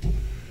down.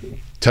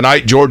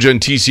 Tonight, Georgia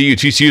and TCU.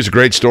 TCU is a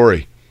great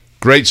story.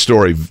 Great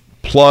story.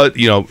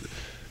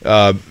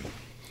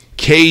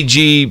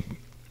 KG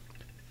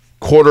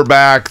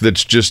quarterback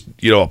that's just,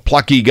 a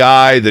plucky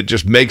guy that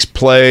just makes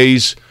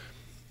plays.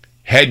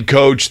 Head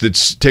coach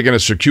that's taken a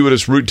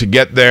circuitous route to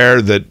get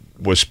there, that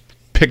was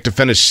picked to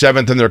finish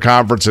 7th in their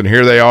conference, and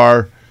here they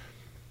are.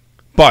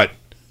 But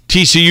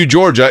TCU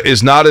Georgia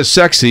is not as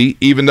sexy,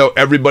 even though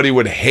everybody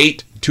would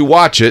hate to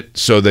watch it,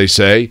 so they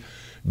say.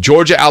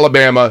 Georgia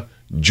Alabama,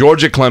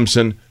 Georgia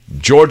Clemson,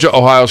 Georgia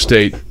Ohio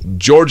State,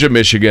 Georgia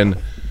Michigan,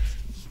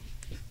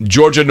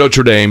 Georgia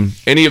Notre Dame,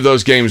 any of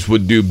those games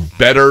would do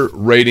better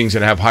ratings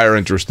and have higher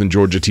interest than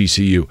Georgia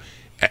TCU.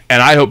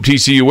 And I hope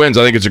TCU wins.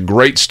 I think it's a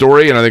great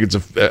story, and I think it's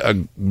a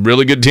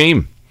really good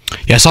team.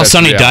 Yeah, I saw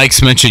Sonny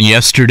Dykes mention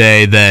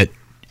yesterday that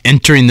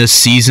entering this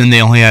season,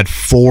 they only had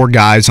 4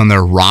 guys on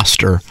their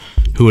roster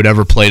who had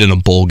ever played in a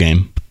bowl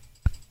game.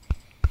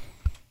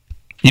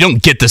 You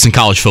don't get this in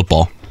college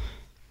football,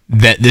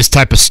 that this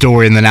type of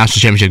story in the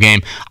national championship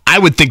game. I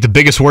would think the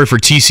biggest worry for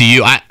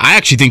TCU, I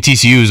actually think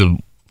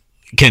TCU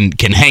can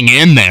hang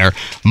in there.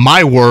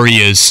 My worry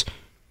is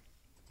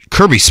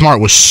Kirby Smart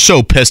was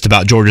so pissed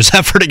about Georgia's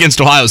effort against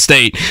Ohio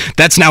State.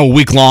 That's now a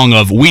week long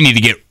of we need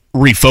to get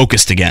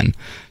refocused again.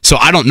 So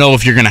I don't know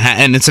if you're going to have,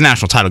 and it's a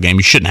national title game,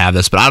 you shouldn't have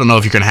this, but I don't know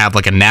if you're going to have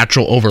like a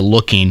natural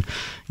overlooking,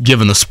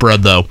 given the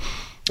spread, though,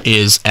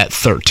 is at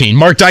 13.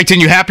 Mark Dykton,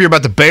 you happier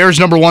about the Bears'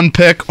 #1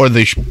 pick or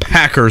the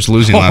Packers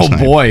losing last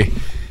night? Oh, boy.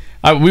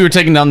 We were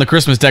taking down the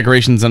Christmas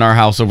decorations in our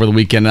house over the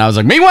weekend, and I was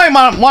like, maybe I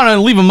might want to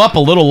leave them up a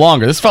little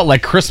longer. This felt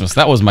like Christmas.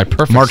 That was my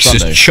perfect Mark's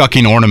Sunday. Just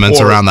chucking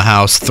ornaments around the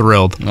house,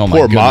 thrilled. Oh, my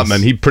Poor goodness.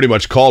 Mottman. He pretty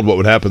much called what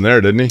would happen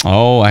there, didn't he?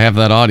 Oh, I have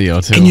that audio,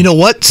 too. And you know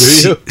what? Do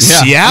you? Yeah,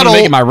 Seattle,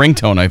 make it my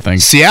ringtone, I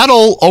think.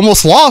 Seattle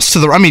almost lost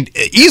to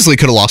easily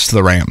could have lost to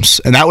the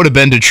Rams, and that would have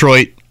been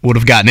Detroit would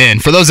have gotten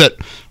in. For those that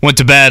went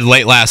to bed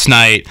late last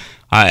night,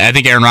 I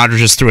think Aaron Rodgers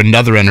just threw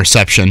another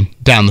interception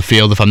down the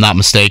field, if I'm not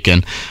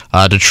mistaken.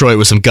 Detroit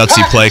with some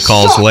gutsy play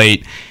calls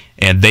late,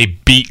 and they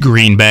beat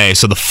Green Bay.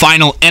 So the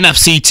final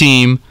NFC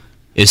team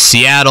is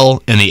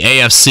Seattle, and the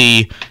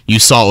AFC, you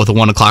saw it with the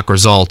 1 o'clock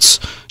results.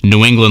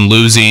 New England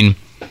losing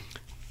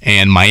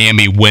and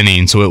Miami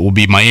winning. So it will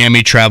be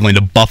Miami traveling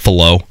to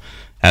Buffalo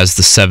as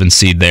the 7th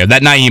seed there.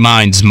 That Nyheim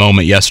Hines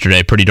moment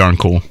yesterday, pretty darn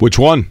cool. Which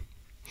one?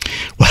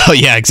 Well,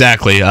 yeah,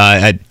 exactly.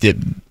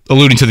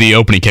 Alluding to the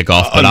opening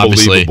kickoff, but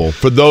obviously.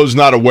 For those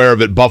not aware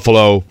of it,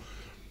 Buffalo,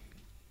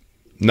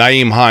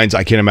 Nyheim Hines,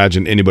 I can't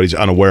imagine anybody's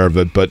unaware of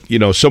it, but,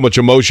 so much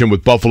emotion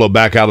with Buffalo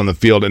back out on the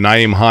field, and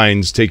Nyheim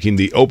Hines taking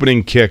the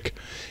opening kick.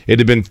 It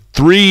had been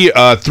 3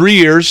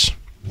 years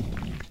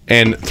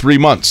and 3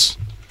 months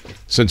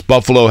since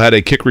Buffalo had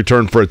a kick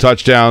return for a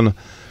touchdown.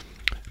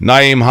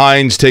 Nyheim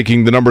Hines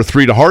taking the number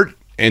 3 to heart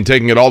and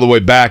taking it all the way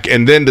back,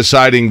 and then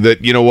deciding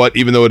that,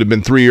 even though it had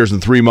been 3 years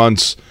and 3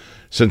 months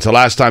since the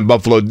last time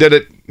Buffalo did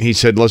it, he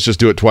said, let's just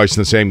do it twice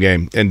in the same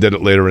game, and did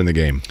it later in the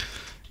game.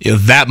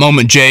 That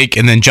moment, Jake,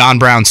 and then John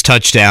Brown's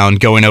touchdown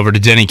going over to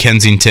Denny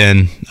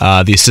Kensington,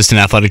 the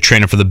assistant athletic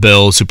trainer for the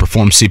Bills, who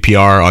performed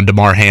CPR on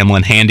Damar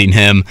Hamlin, handing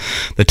him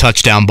the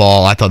touchdown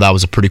ball. I thought that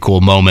was a pretty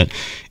cool moment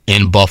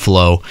in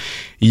Buffalo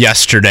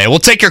yesterday. We'll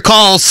take your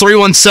calls,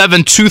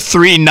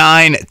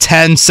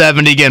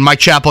 317-239-1070. Again, Mike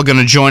Chappel going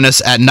to join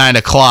us at 9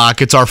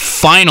 o'clock. It's our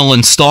final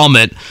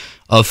installment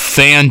of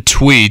Fan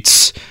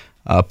Tweets.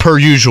 Per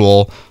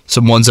usual,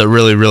 some ones that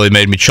really, really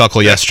made me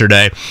chuckle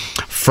yesterday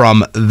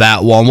from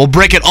that one. We'll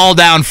break it all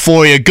down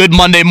for you. Good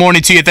Monday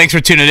morning to you. Thanks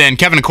for tuning in.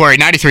 Kevin and Corey,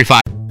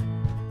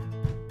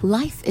 93.5.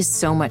 Life is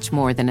so much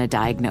more than a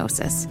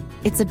diagnosis.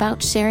 It's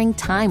about sharing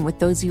time with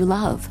those you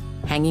love,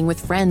 hanging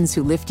with friends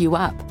who lift you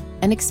up,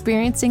 and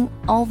experiencing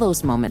all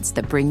those moments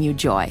that bring you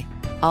joy.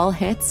 All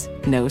hits,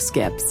 no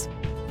skips.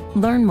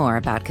 Learn more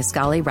about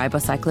Kisqali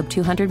Ribociclib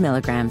 200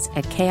 milligrams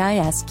at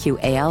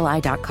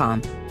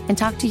KISQALI.com. and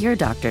talk to your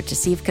doctor to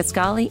see if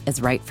Kisqali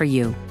is right for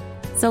you.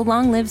 So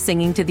long live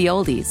singing to the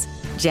oldies,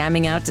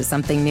 jamming out to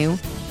something new,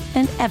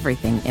 and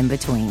everything in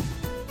between.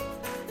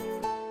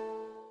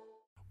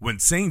 When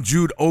St.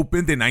 Jude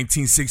opened in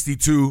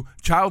 1962,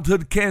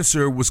 childhood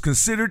cancer was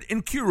considered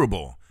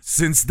incurable.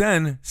 Since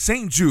then,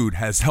 St. Jude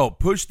has helped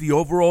push the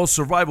overall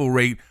survival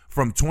rate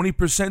from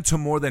 20% to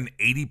more than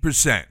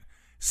 80%.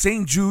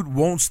 St. Jude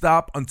won't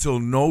stop until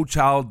no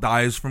child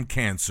dies from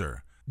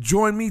cancer.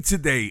 Join me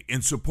today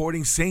in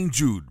supporting St.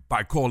 Jude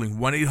by calling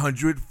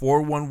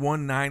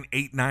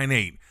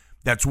 1-800-411-9898.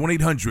 That's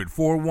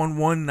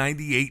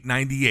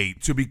 1-800-411-9898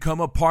 to become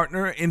a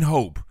partner in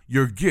hope.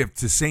 Your gift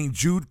to St.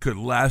 Jude could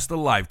last a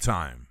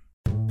lifetime.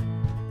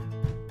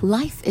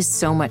 Life is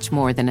so much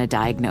more than a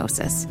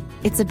diagnosis.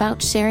 It's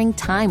about sharing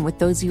time with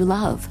those you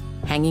love,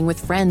 hanging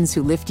with friends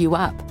who lift you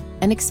up,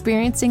 and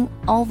experiencing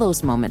all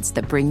those moments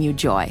that bring you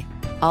joy.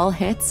 All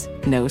hits,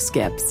 no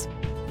skips.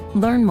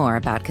 Learn more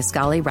about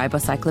Kisqali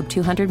Ribociclib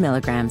 200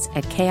 milligrams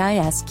at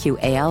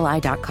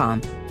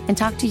KISQALI.com and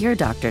talk to your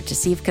doctor to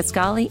see if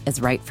Kisqali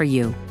is right for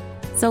you.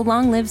 So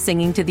long live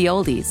singing to the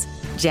oldies,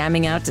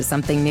 jamming out to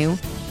something new,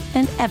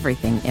 and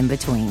everything in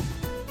between.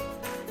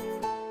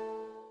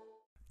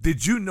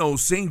 Did you know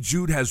St.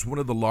 Jude has one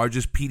of the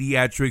largest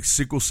pediatric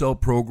sickle cell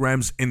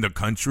programs in the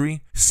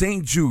country?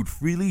 St. Jude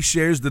freely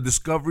shares the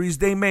discoveries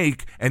they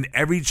make, and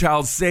every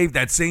child saved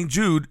at St.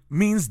 Jude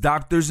means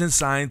doctors and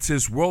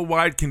scientists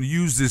worldwide can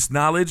use this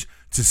knowledge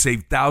to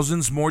save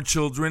thousands more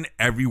children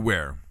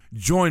everywhere.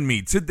 Join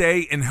me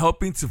today in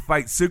helping to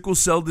fight sickle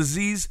cell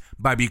disease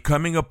by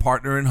becoming a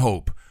partner in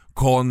hope.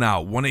 Call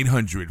now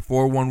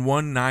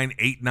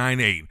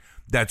 1-800-411-9898.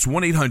 That's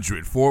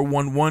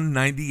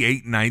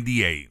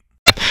 1-800-411-9898.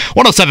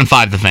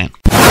 107.5 The Fan.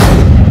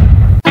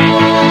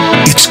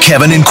 It's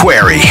Kevin and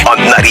Query on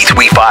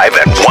 93.5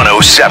 and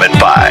 107.5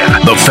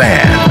 The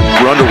Fan.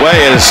 We're underway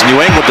as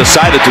New England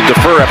decided to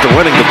defer after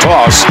winning the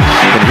toss.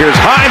 And here's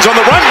Hines on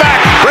the run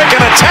back,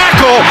 breaking a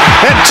tackle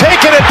and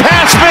taking it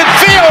past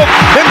midfield.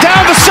 And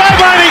down the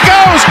sideline he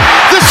goes.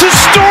 This is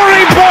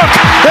storybook.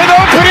 An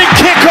opening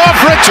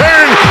kickoff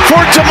return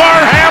for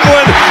Damar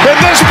Hamlin. And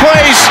this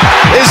place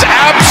is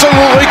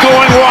absolutely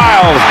going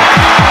wild.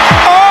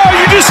 Oh,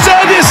 you just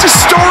said this is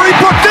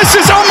storybook. This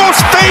is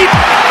almost fate.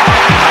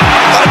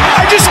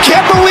 I just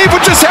can't believe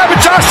what just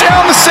happened. Josh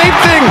Allen, the same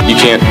thing. You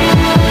can't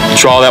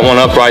draw that one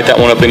up, write that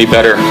one up any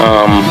better.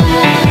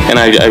 And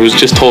I was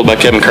just told by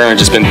Kevin Curran,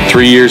 it's been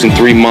 3 years and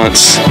 3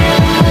 months.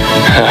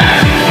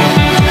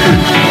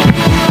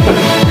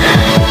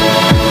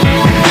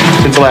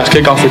 Since the last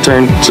kickoff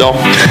return, so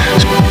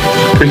it's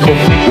pretty cool.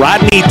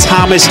 Rodney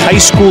Thomas, high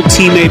school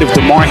teammate of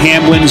Damar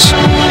Hamlin's.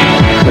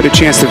 Had a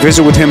chance to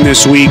visit with him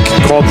this week.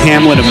 Called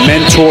Hamlin a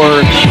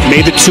mentor.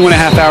 Made the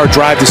 2.5-hour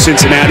drive to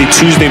Cincinnati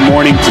Tuesday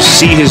morning to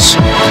see his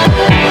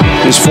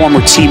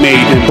former teammate.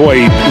 And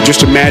boy,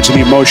 just imagine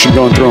the emotion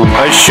going through him.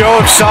 A show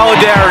of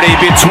solidarity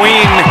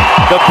between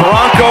the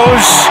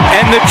Broncos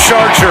and the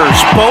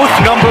Chargers. Both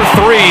number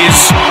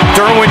 3s.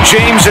 Derwin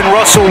James and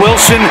Russell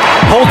Wilson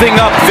holding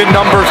up the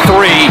number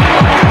 3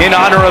 in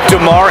honor of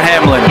Damar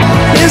Hamlin.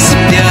 It's a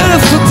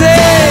beautiful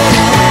day.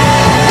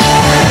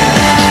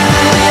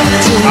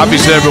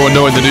 Obviously, everyone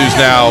knowing the news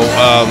now,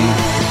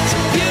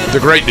 the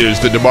great news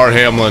that Damar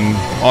Hamlin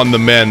on the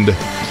mend,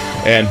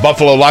 and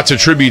Buffalo, lots of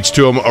tributes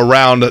to him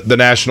around the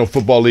National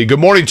Football League. Good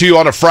morning to you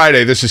on a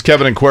Friday. This is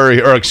Kevin and Query,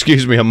 or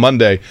excuse me, a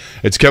Monday.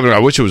 It's Kevin, I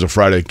wish it was a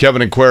Friday.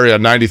 Kevin and Query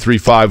on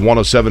 93.5,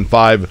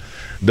 107.5,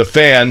 The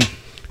Fan.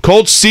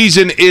 Colts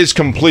season is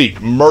complete,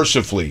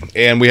 mercifully,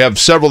 and we have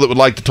several that would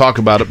like to talk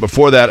about it.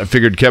 Before that, I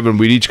figured, Kevin,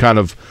 we'd each kind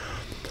of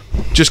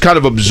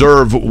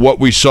observe what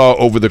we saw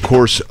over the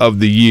course of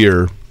the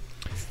year.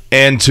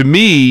 And to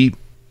me,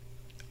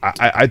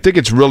 I think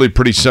it's really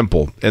pretty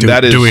simple. And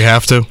that is, do we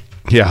have to?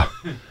 Yeah.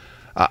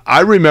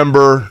 I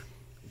remember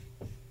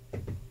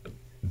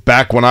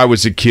back when I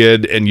was a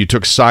kid and you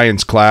took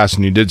science class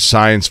and you did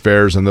science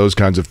fairs and those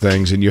kinds of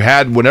things. And you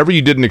had, whenever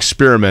you did an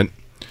experiment,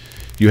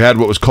 you had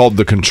what was called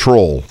the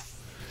control.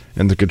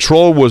 And the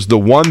control was the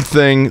one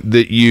thing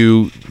that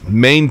you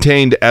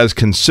maintained as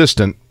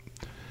consistent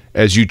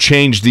as you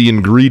changed the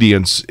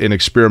ingredients in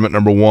experiment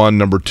number 1,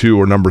 number 2,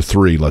 or number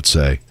 3, let's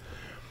say.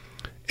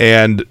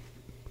 And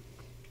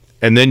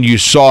then you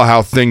saw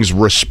how things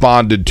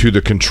responded to the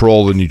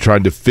control and you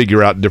tried to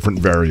figure out different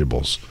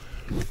variables.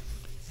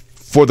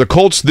 For the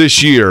Colts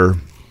this year,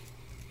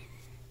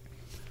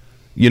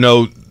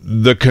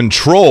 the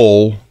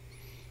control,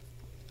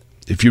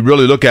 if you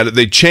really look at it,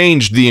 they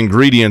changed the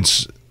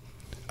ingredients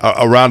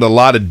around a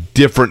lot of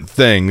different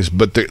things,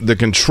 but the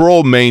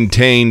control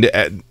maintained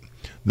at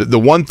the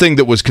one thing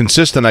that was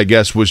consistent, I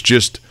guess, was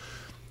just,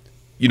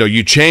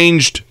 you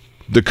changed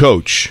the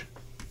coach.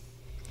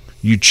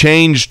 You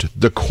changed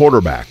the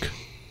quarterback.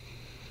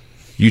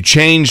 You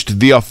changed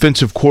the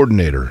offensive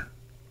coordinator.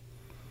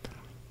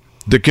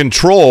 The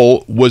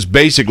control was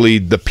basically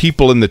the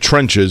people in the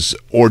trenches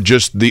or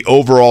just the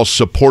overall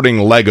supporting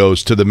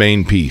Legos to the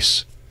main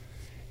piece.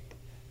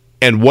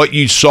 And what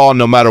you saw,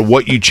 no matter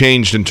what you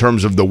changed in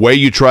terms of the way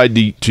you tried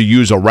to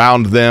use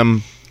around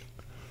them,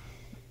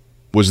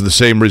 was the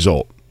same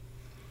result.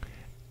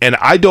 And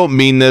I don't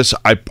mean this,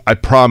 I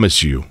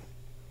promise you,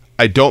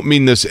 I don't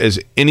mean this as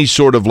any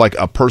sort of like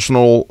a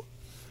personal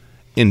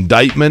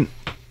indictment,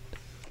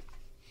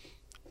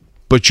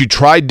 but you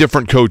tried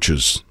different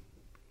coaches.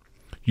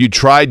 You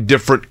tried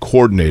different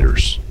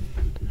coordinators.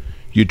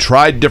 You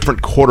tried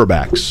different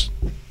quarterbacks.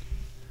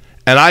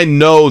 And I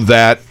know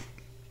that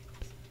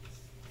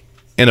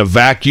in a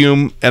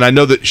vacuum, and I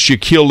know that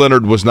Shaquille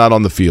Leonard was not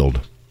on the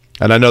field.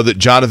 And I know that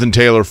Jonathan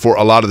Taylor, for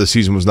a lot of the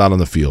season, was not on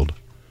the field.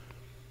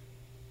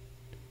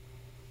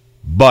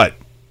 But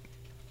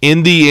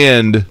in the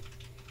end,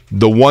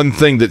 the one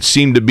thing that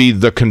seemed to be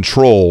the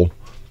control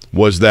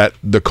was that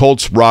the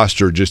Colts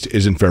roster just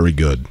isn't very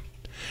good.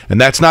 And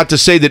that's not to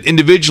say that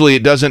individually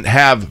it doesn't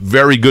have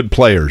very good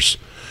players.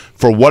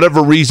 For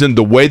whatever reason,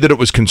 the way that it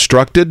was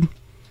constructed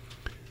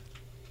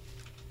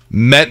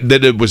meant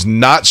that it was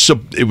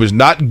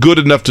not good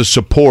enough to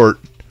support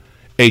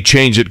a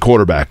change at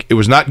quarterback. It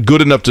was not good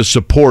enough to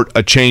support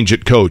a change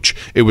at coach.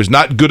 It was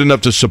not good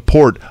enough to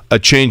support a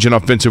change in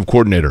offensive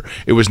coordinator.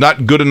 It was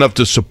not good enough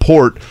to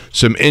support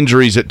some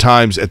injuries at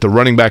times at the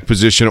running back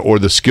position or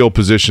the skill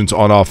positions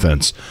on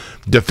offense.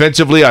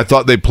 Defensively, I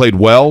thought they played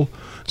well.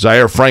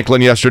 Zaire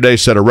Franklin yesterday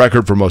set a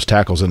record for most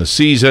tackles in a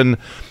season.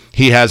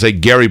 He has a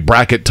Gary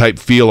Brackett type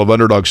feel of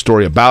underdog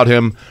story about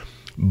him.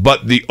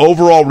 But the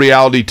overall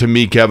reality to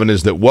me, Kevin,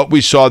 is that what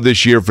we saw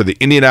this year for the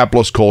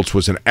Indianapolis Colts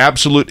was an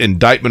absolute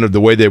indictment of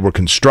the way they were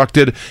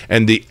constructed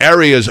and the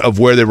areas of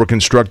where they were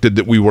constructed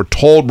that we were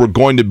told were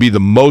going to be the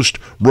most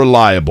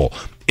reliable.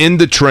 In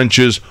the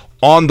trenches,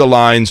 on the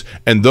lines,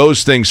 and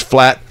those things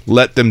flat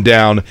let them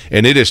down,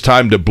 and it is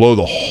time to blow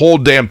the whole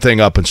damn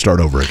thing up and start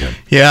over again.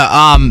 Yeah,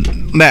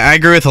 I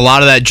agree with a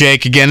lot of that,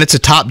 Jake. Again, it's a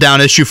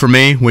top-down issue for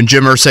me. When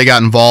Jim Irsay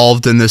got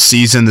involved in this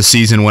season, the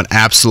season went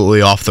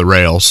absolutely off the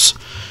rails.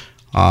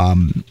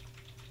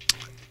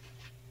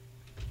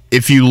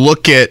 If you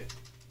look at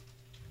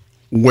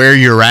where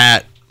you're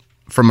at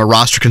from a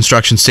roster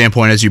construction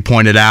standpoint, as you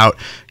pointed out,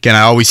 again,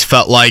 I always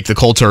felt like the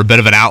Colts are a bit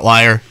of an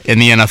outlier in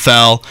the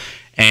NFL,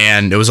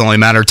 and it was only a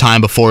matter of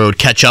time before it would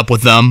catch up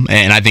with them,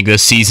 and I think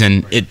this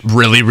season it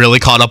really, really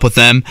caught up with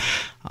them.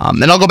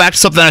 And I'll go back to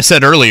something I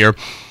said earlier.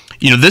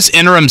 You know, this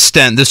interim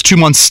stint, this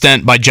 2-month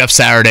stint by Jeff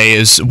Saturday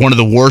is one of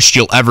the worst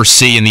you'll ever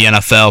see in the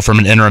NFL from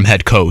an interim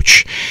head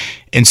coach.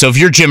 And so if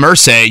you're Jim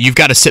Irsay, you've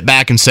got to sit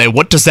back and say,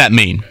 what does that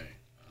mean?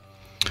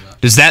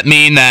 Does that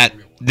mean that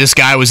this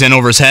guy was in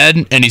over his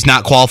head and he's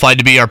not qualified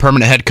to be our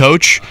permanent head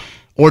coach?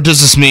 Or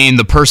does this mean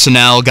the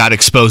personnel got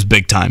exposed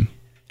big time?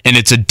 And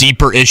it's a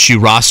deeper issue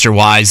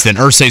roster-wise than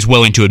Irsay's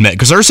willing to admit.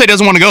 Because Irsay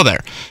doesn't want to go there.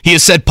 He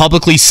has said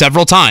publicly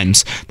several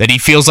times that he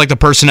feels like the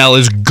personnel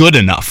is good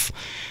enough.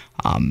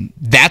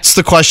 That's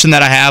the question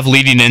that I have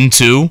leading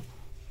into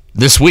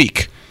this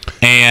week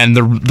and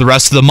the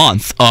rest of the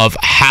month of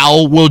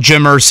how will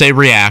Jim Irsay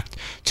react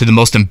to the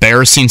most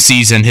embarrassing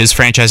season his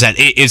franchise had.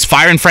 Is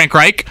firing Frank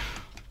Reich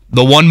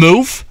the one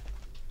move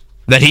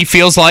that he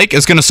feels like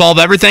is going to solve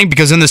everything?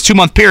 Because in this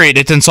 2-month period,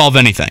 it didn't solve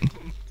anything.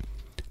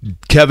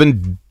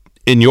 Kevin,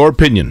 in your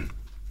opinion,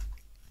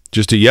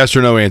 just a yes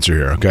or no answer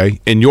here, okay?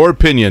 In your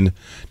opinion,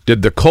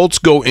 did the Colts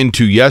go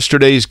into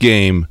yesterday's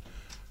game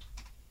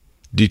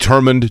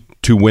determined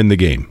to win the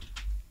game?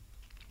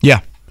 Yeah.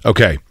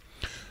 Okay.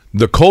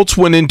 The Colts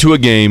went into a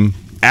game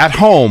at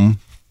home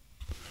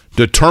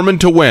determined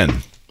to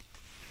win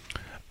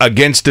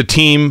against a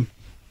team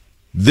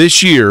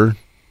this year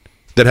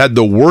that had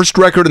the worst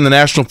record in the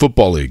National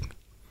Football League.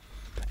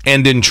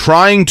 And in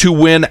trying to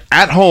win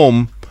at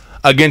home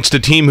against a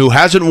team who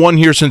hasn't won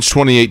here since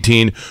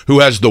 2018, who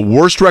has the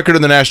worst record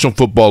in the National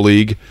Football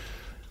League,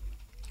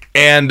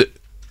 and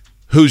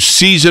whose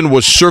season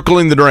was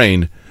circling the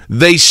drain,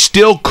 they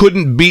still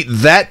couldn't beat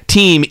that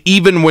team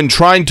even when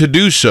trying to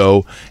do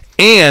so,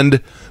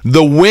 and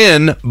the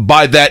win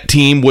by that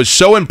team was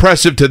so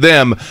impressive to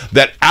them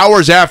that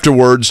hours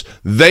afterwards,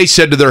 they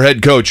said to their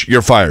head coach,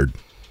 "You're fired."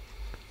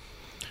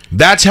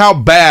 That's how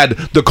bad.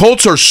 The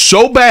Colts are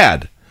so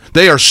bad.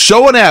 They are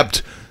so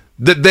inept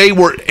that they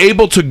were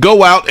able to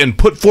go out and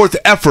put forth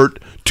effort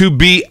to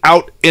be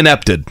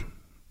out-inepted.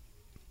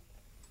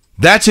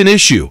 That's an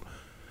issue.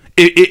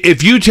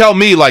 If you tell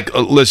me, like,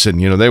 listen,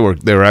 you know, they were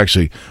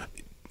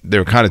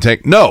kind of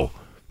tank. No,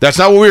 that's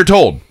not what we were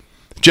told.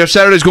 Jeff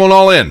Saturday's going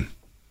all in.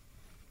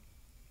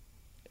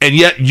 And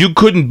yet you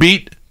couldn't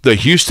beat the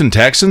Houston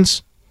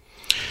Texans?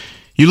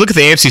 You look at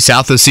the AFC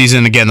South this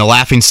season, again, the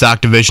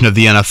laughingstock division of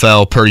the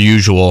NFL per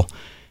usual,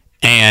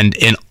 and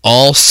in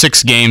all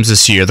 6 games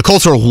this year, the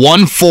Colts are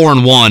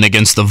 1-4-1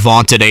 against the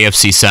vaunted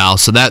AFC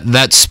South, so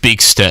that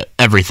speaks to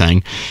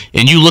everything.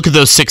 And you look at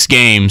those 6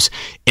 games,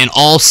 in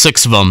all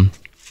 6 of them,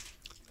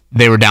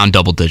 they were down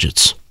double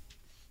digits.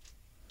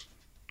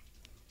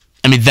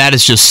 I mean, that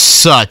is just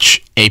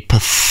such a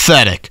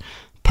pathetic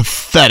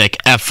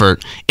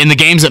effort in the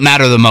games that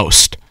matter the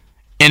most.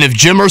 And if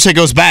Jim Irsay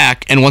goes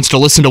back and wants to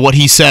listen to what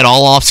he said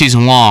all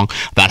offseason long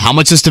about how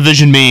much this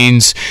division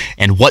means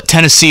and what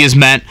Tennessee has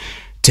meant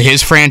to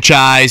his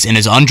franchise and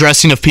his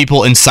undressing of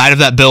people inside of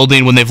that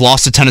building when they've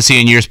lost to Tennessee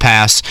in years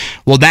past,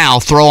 well, now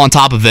throw on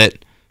top of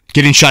it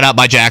getting shut out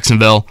by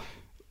Jacksonville,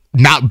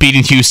 not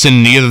beating Houston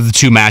in either of the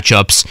 2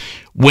 matchups.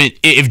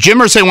 If Jim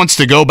Irsay wants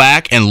to go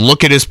back and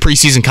look at his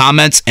preseason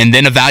comments and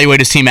then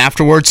evaluate his team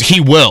afterwards, he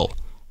will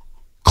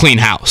clean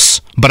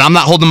house. But I'm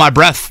not holding my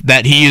breath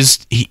that he's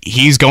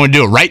going to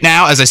do it right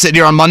now as I sit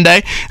here on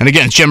Monday. And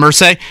again, it's Jim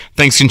Irsay.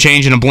 Things can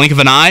change in a blink of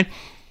an eye.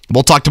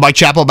 We'll talk to Mike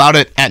Chappel about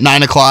it at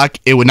 9 o'clock.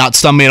 It would not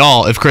stun me at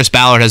all if Chris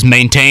Ballard has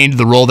maintained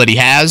the role that he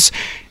has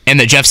and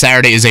that Jeff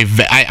Saturday is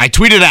I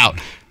tweeted out,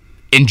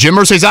 in Jim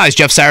Irsay's eyes,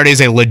 Jeff Saturday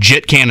is a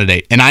legit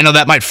candidate. And I know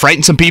that might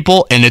frighten some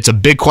people, and it's a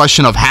big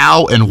question of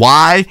how and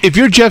why. If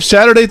you're Jeff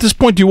Saturday at this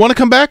point, do you want to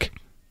come back?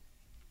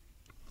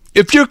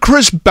 If you're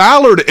Chris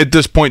Ballard at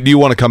this point, do you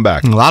want to come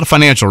back? A lot of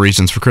financial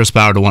reasons for Chris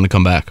Ballard to want to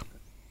come back.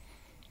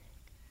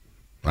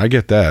 I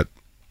get that.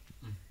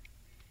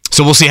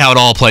 So we'll see how it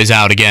all plays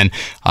out again.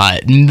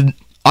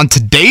 On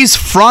today's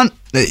front,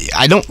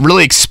 I don't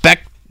really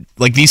expect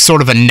these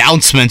sort of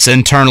announcements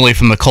internally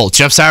from the Colts.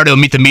 Jeff Saturday will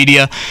meet the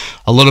media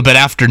a little bit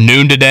after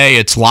noon today.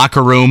 It's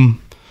locker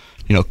room,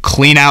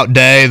 clean out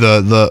day.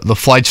 The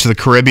flights to the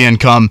Caribbean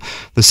come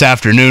this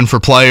afternoon for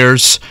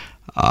players.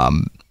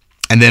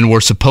 And then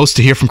we're supposed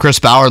to hear from Chris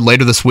Ballard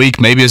later this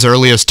week, maybe as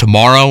early as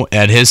tomorrow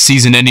at his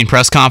season-ending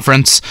press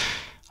conference.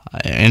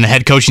 And the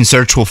head coaching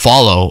search will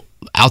follow.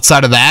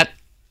 Outside of that,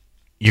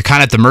 you're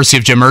kind of at the mercy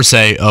of Jim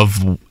Irsay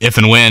of if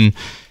and when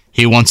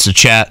he wants to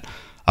chat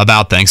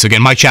about things. So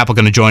again, Mike Chappel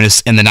going to join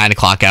us in the 9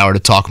 o'clock hour to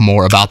talk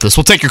more about this.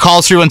 We'll take your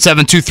calls,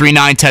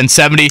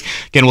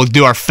 317-239-1070. Again, we'll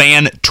do our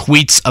fan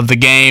tweets of the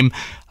game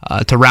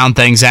to round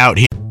things out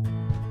here.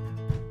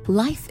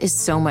 Life is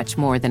so much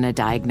more than a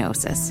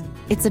diagnosis.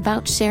 It's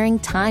about sharing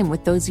time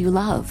with those you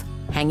love,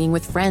 hanging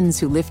with friends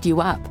who lift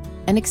you up,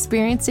 and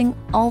experiencing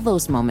all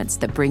those moments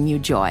that bring you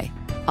joy.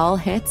 All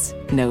hits,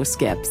 no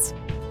skips.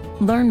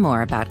 Learn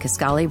more about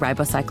Kisqali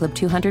Ribociclib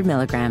 200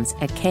 milligrams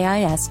at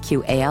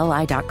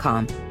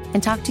KISQALI.com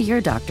and talk to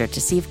your doctor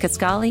to see if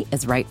Kisqali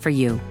is right for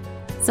you.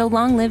 So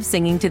long live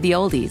singing to the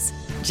oldies,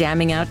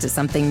 jamming out to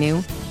something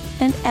new,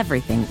 and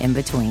everything in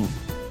between.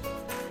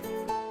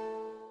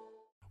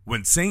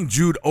 When St.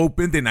 Jude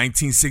opened in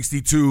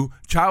 1962,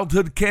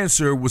 childhood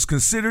cancer was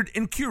considered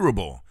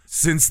incurable.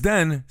 Since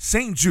then,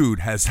 St. Jude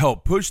has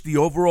helped push the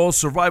overall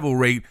survival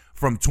rate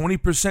from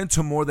 20%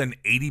 to more than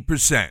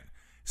 80%.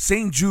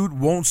 St. Jude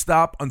won't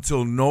stop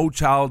until no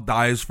child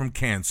dies from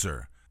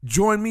cancer.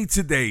 Join me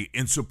today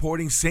in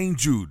supporting St.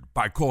 Jude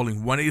by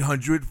calling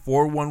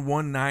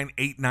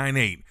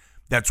 1-800-411-9898.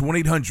 That's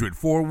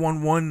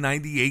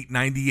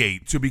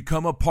 1-800-411-9898 to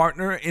become a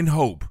partner in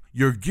hope.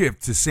 Your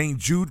gift to St.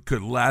 Jude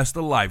could last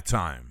a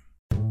lifetime.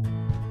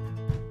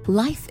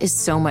 Life is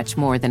so much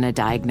more than a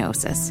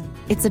diagnosis.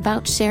 It's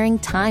about sharing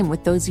time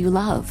with those you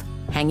love,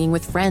 hanging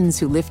with friends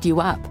who lift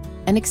you up,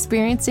 and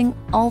experiencing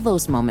all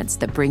those moments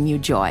that bring you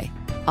joy.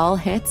 All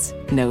hits,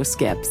 no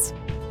skips.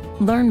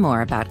 Learn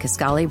more about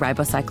Kisqali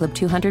Ribociclib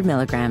 200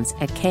 milligrams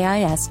at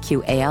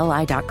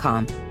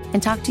KISQALI.com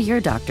and talk to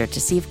your doctor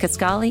to see if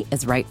Kisqali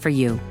is right for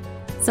you.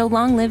 So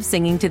long live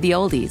singing to the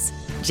oldies,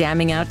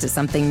 jamming out to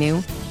something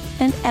new,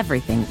 and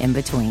everything in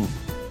between.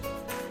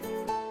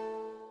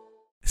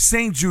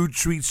 St. Jude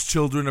treats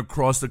children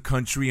across the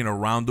country and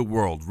around the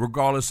world,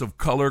 regardless of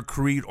color,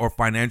 creed, or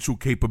financial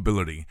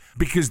capability,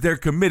 because they're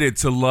committed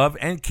to love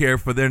and care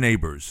for their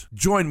neighbors.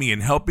 Join me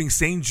in helping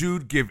St.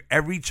 Jude give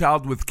every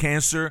child with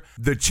cancer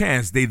the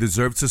chance they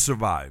deserve to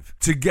survive.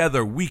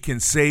 Together, we can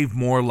save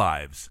more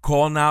lives.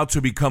 Call now to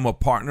become a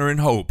partner in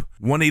hope.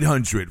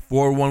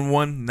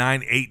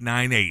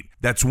 1-800-411-9898.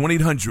 That's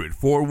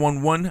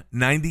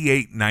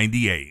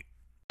 1-800-411-9898.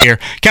 Here,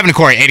 Kevin and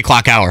Corey, 8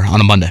 o'clock hour on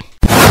a Monday.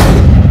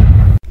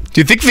 Do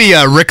you think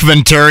the Rick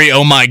Venturi,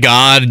 oh my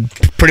God,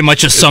 pretty much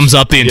just sums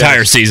up the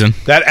entire season?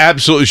 That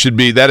absolutely should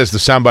be. That is the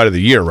soundbite of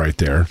the year right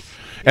there.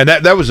 And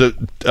that was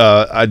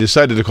I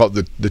decided to call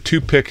it the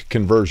two-pick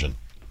conversion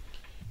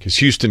because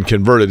Houston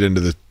converted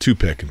into the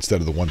two-pick instead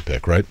of the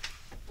one-pick, right?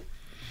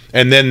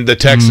 And then the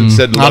Texans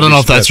said to Lovie I don't know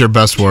if Smith, that's your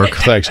best work.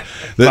 Thanks.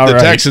 The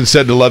Texans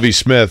said to Lovie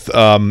Smith,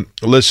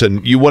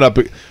 listen, you went up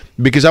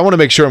 – because I want to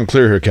make sure I'm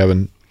clear here,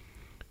 Kevin.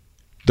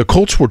 The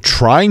Colts were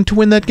trying to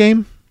win that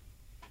game?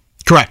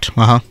 Correct.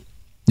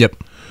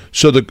 Yep.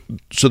 So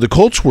the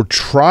Colts were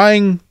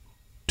trying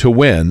to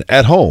win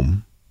at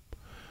home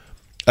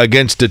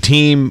against a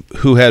team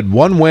who had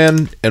one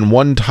win and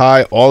one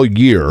tie all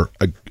year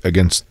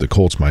against the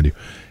Colts, mind you,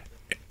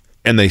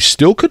 and they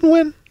still couldn't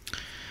win?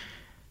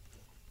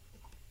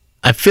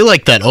 I feel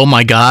like that oh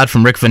my God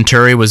from Rick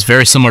Venturi was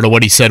very similar to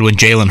what he said when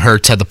Jalen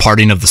Hurts had the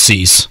parting of the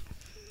seas.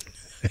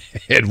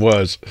 It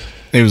was.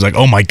 He was like,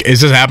 oh my,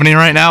 is this happening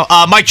right now?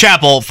 Mike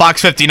Chappel,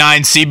 Fox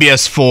 59,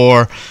 CBS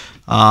 4.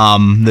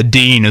 The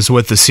Dean is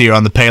with us here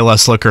on the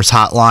Payless Liquors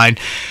hotline.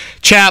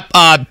 Chap,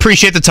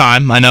 appreciate the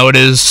time. I know it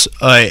is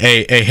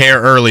a hair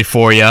early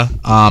for you.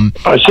 I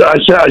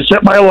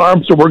set my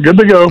alarm, so we're good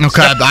to go.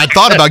 Okay, I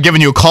thought about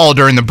giving you a call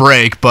during the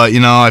break, but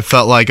I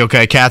felt like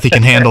okay, Kathy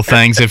can handle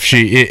things if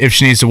she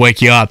needs to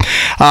wake you up.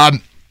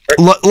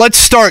 Let's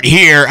start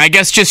here. I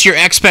guess just your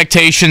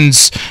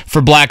expectations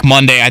for Black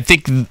Monday. I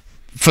think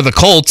for the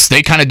Colts,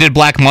 they kind of did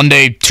Black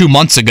Monday 2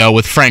 months ago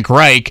with Frank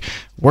Reich.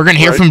 We're going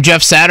to hear from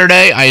Jeff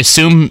Saturday. I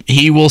assume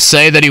he will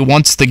say that he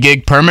wants the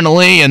gig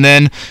permanently, and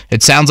then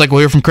it sounds like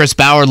we'll hear from Chris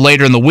Ballard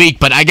later in the week.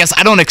 But I guess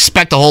I don't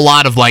expect a whole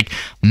lot of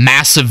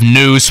massive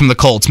news from the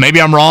Colts. Maybe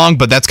I'm wrong,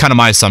 but that's kind of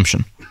my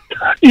assumption.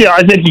 Yeah,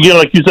 I think again,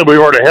 like you said, we've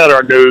already had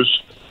our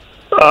news.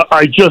 The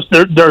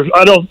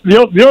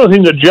only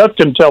thing that Jeff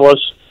can tell us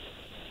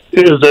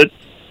is that,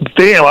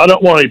 damn, I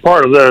don't want any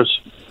part of this.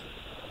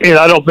 and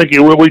I don't think he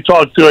will. We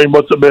talked to him,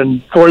 what's it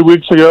been, 3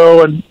 weeks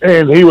ago,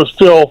 and he was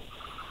still,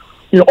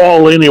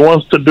 all in. He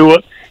wants to do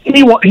it.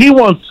 He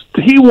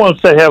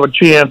wants to have a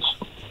chance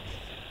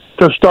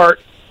to start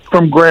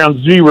from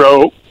ground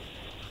zero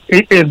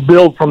and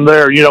build from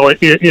there.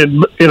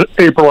 In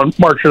April and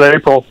March and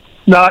April,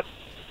 not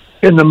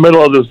in the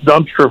middle of this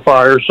dumpster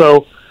fire.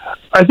 So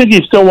I think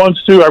he still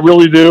wants to. I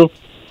really do.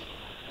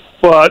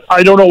 But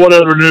I don't know what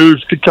other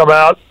news could come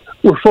out.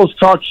 We're supposed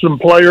to talk to some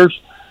players.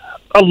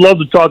 I'd love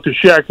to talk to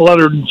Shaq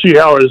Leonard and see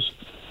how his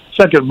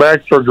second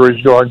back surgery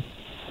is going.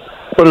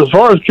 But as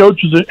far as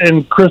coaches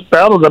and Chris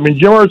Ballard,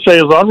 Jim Irsay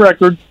is on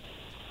record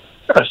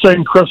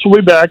saying Chris will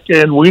be back,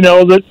 and we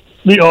know that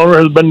the owner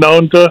has been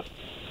known to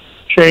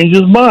change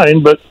his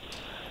mind. But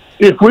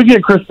if we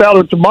get Chris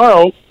Ballard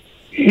tomorrow,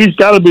 he's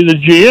got to be the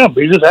GM.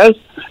 He just has.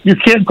 You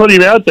can't put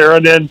him out there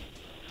and then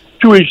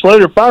 2 weeks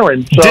later fire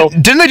him. So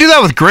didn't they do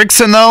that with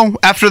Grigson though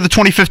after the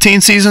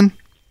 2015 season?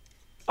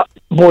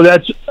 Boy,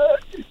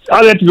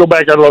 I'd have to go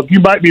back and look. You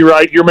might be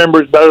right. Your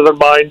memory is better than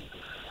mine,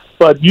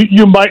 but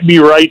you might be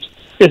right.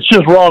 It's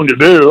just wrong to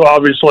do,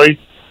 obviously.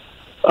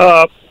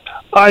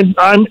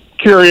 I'm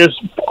curious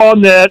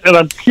on that, and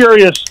I'm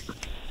curious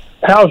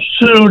how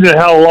soon and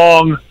how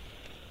long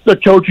the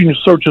coaching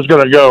search is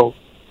going to go.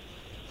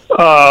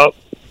 How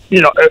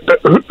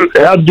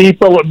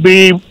deep will it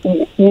be?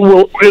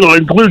 It'll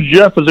include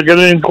Jeff. Is it going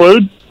to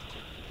include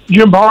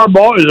Jim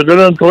Harbaugh? Is it going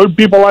to include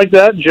people like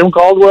that? Jim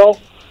Caldwell?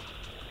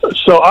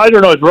 So I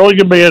don't know. It's really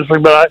going to be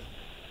interesting, but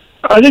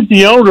I think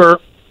the owner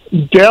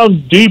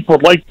down deep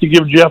would like to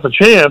give Jeff a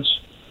chance.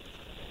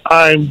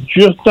 I'm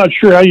just not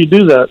sure how you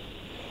do that.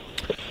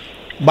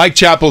 Mike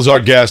Chappell's our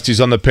guest. He's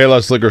on the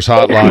Payless Liquors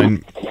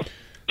hotline.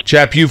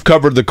 Chap, you've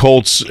covered the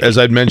Colts, as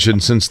I'd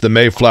mentioned, since the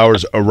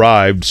Mayflowers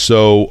arrived.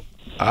 So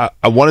I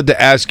wanted to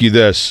ask you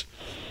this.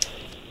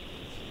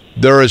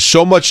 There is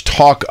so much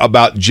talk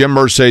about Jim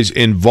Irsay's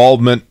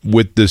involvement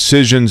with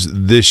decisions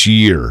this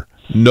year,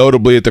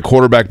 notably at the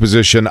quarterback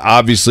position,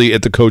 obviously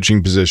at the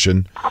coaching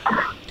position.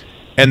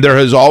 And there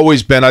has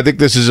always been, I think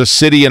this is a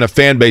city and a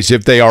fan base,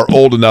 if they are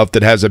old enough,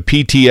 that has a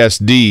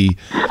PTSD,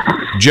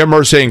 Jim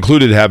Irsay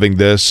included having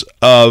this,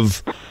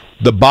 of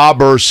the Bob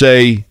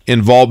Irsay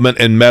involvement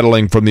and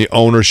meddling from the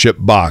ownership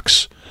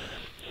box.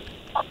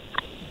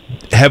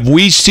 Have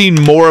we seen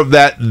more of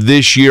that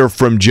this year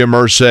from Jim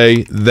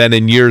Irsay than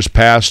in years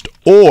past?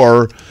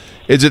 Or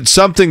is it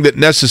something that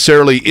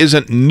necessarily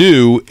isn't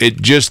new,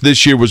 it just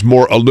this year was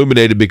more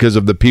illuminated because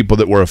of the people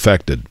that were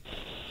affected?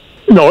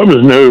 No, it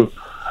was new.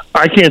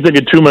 I can't think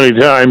of too many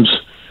times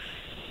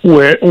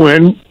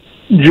when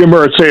Jim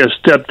Irsay has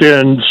stepped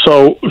in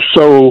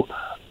so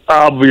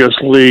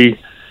obviously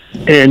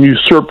and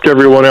usurped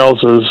everyone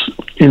else's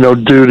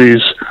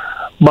duties.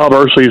 Bob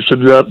Irsay used to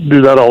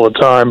do that all the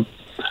time.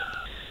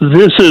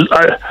 This is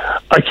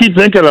I keep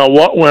thinking of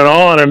what went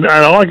on, and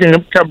all I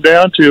can come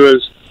down to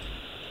is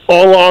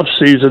all off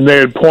season they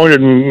had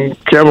pointed, and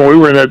Kevin, we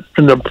were in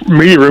the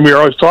media room. We were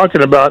always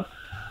talking about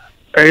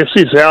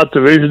AFC South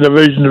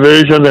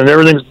division, and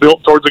everything's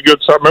built towards a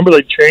good start. Remember,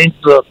 they changed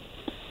the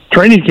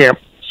training camp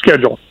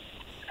schedule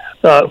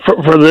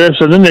for this,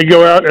 and then they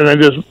go out and they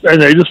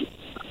just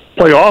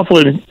play awful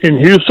in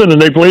Houston,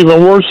 and they play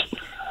even worse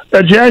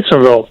at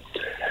Jacksonville.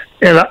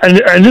 And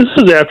this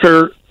is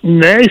after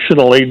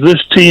nationally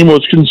this team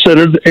was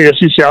considered the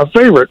AFC South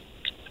favorite.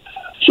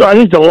 So I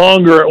think the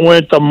longer it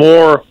went, the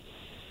more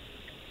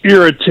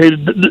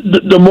irritated,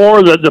 the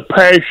more that the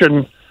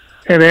passion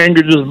and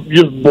anger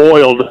just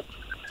boiled.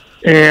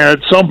 And at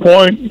some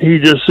point, he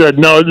just said,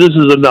 "No, this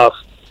is enough."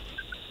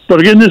 But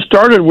again, this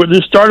started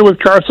with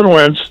Carson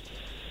Wentz,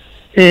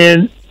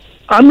 and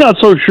I'm not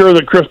so sure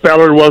that Chris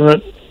Ballard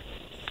wasn't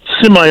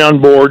semi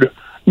on board.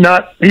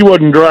 He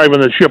wasn't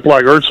driving the ship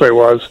like Irsay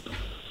was.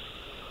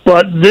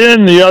 But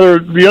then the other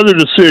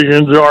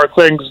decisions are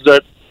things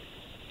that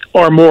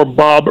are more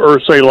Bob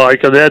Irsay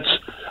like, and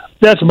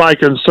that's my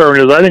concern.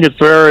 Is I think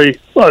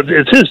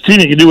it's his team.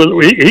 He can do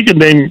it. He can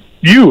name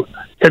you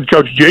head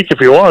coach Jake if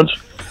he wants.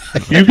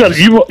 You had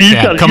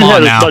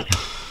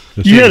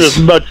as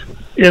much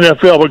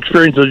NFL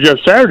experience as Jeff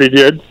Saturday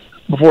did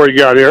before he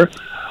got here.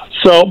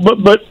 So,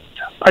 but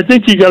I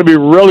think you got to be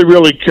really,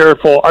 really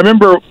careful. I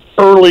remember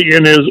early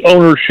in his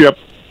ownership,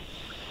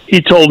 he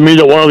told me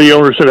that one of the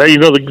owners said, "Hey,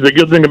 the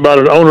good thing about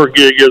an owner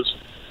gig is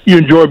you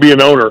enjoy being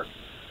an owner.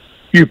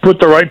 You put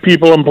the right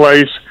people in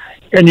place,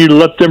 and you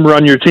let them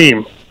run your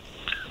team."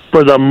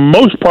 For the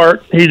most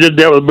part, he did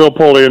that with Bill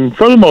Polian.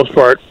 For the most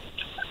part,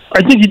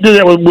 I think he did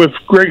that with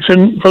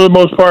Gregson for the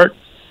most part,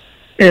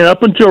 and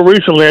up until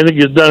recently, I think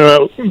he's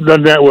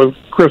done that with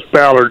Chris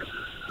Ballard.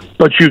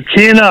 But you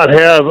cannot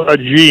have a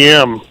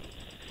GM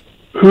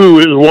who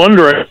is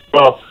wondering,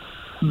 well,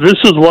 this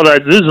is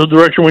the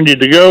direction we need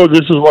to go.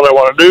 This is what I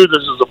want to do.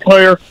 This is the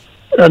player,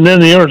 and then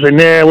the owner say,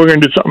 "Nah, we're going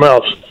to do something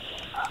else."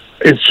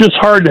 It's just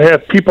hard to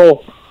have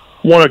people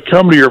want to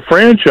come to your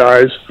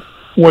franchise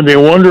when they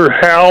wonder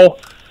how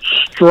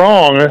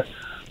strong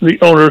the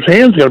owner's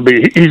hand's going to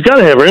be. He's got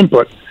to have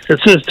input.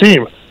 It's his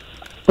team.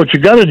 But you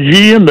got a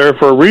GM there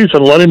for a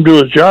reason. Let him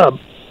do his job.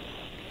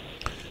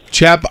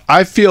 Chap,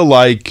 I feel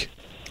like...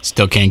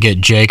 Still can't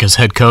get Jake as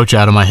head coach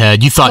out of my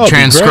head. You thought it'd be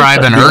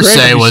transcribing great. It'd be great.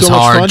 Ursay It'd be was so much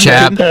hard, fun,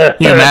 Chap. man.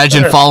 You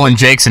imagine following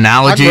Jake's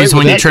analogies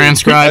when you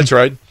transcribe? That's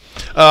right.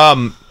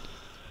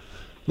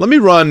 Let me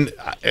run,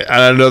 and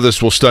I know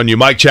this will stun you.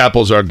 Mike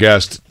Chappel's our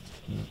guest,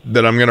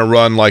 that I'm going to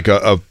run like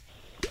a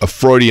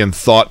Freudian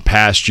thought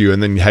past you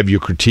and then have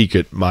you critique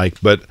it, Mike.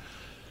 But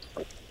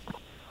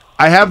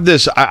I have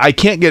this, I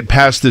can't get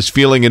past this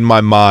feeling in my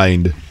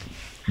mind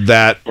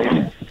that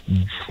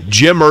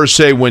Jim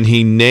Irsay, when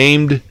he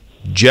named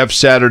Jeff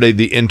Saturday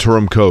the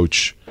interim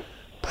coach,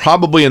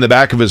 probably in the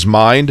back of his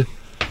mind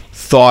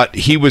thought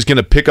he was going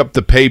to pick up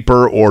the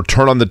paper or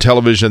turn on the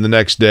television the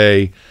next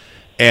day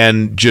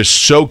and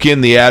just soak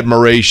in the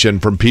admiration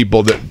from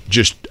people that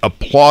just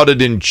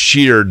applauded and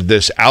cheered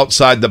this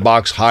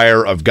outside-the-box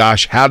hire of,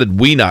 gosh, how did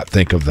we not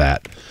think of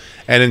that?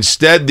 And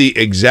instead, the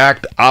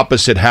exact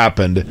opposite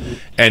happened,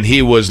 and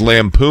he was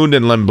lampooned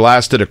and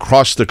lambasted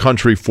across the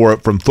country for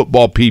it from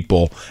football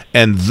people.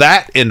 And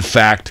that, in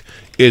fact,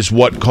 is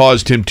what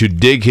caused him to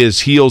dig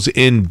his heels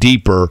in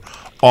deeper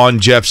on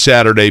Jeff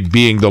Saturday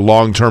being the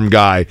long-term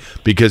guy,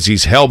 because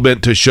he's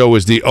hell-bent to show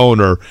as the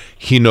owner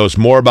he knows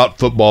more about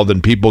football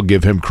than people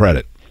give him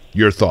credit.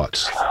 Your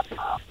thoughts?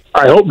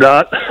 I hope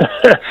not.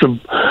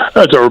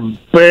 That's a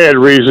bad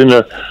reason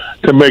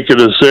to make a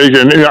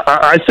decision. You know,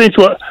 I think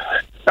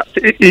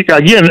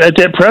again, at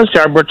that press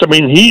conference, I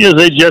mean, he is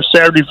a Jeff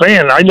Saturday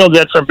fan. I know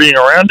that from being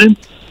around him,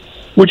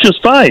 which is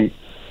fine.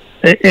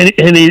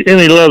 And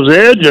he loves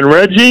Edge and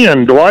Reggie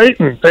and Dwight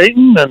and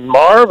Peyton and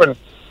Marv,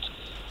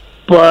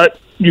 but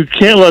you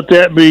can't let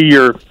that be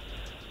your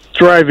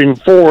driving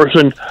force.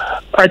 And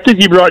I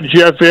think he brought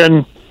Jeff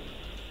in.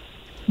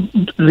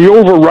 The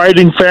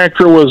overriding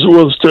factor was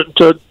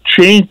to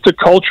change the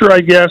culture,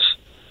 I guess.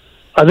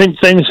 I think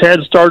things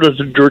had started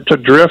to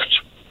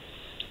drift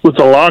with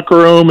the locker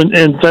room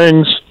and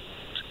things,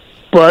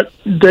 but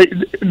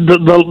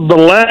the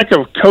lack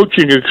of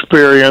coaching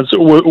experience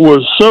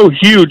was so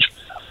huge,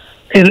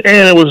 and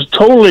it was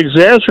totally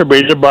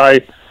exacerbated by,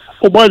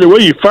 oh, by the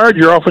way, you fired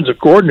your offensive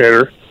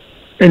coordinator,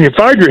 and you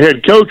fired your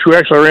head coach who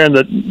actually ran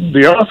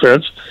the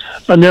offense,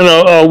 and then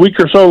a week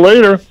or so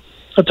later,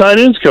 a tight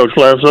ends coach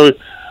left. So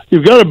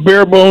you've got a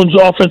bare bones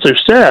offensive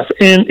staff,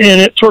 and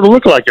it sort of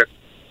looked like it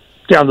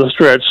down the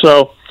stretch.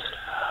 So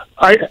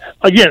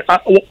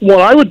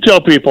what I would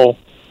tell people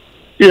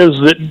is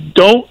that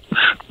don't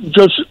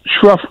just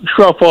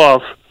shruff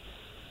off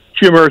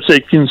Jim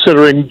Irsay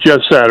considering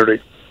Jeff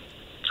Saturday.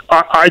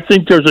 I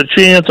think there's a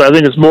chance. I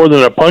think it's more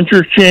than a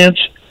puncher's chance.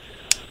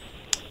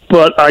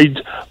 But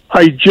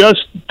I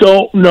just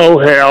don't know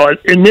how,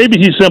 and maybe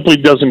he simply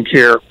doesn't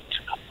care.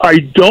 I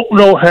don't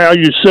know how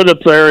you sit up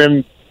there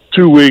in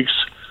 2 weeks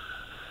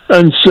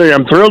and say,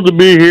 I'm thrilled to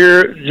be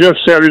here, Jeff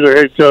Saturday's the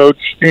head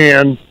coach,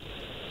 and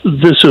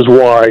this is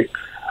why.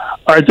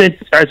 I think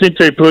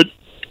they put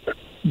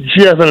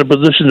Jeff in a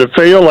position to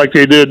fail like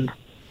they did,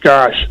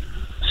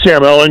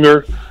 Sam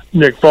Ellinger,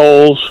 Nick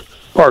Foles,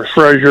 Parks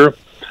Frazier.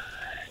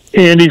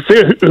 And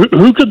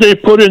who could they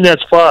put in that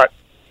spot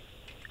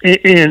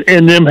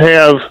and them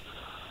have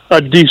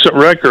a decent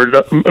record?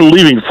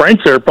 Leaving Frank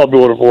there probably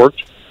would have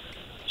worked.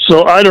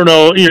 So I don't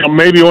know.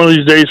 Maybe one of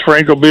these days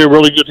Frank will be a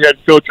really good head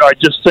coach. I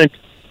just think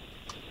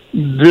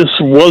this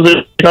was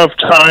a tough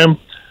time.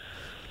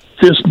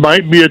 This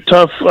might be a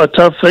tough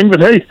thing. But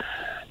hey,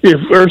 if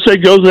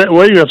Irsay goes that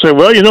way, you'll say,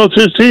 well, it's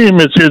his team.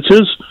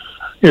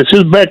 It's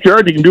his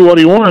backyard. He can do what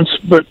he wants.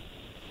 But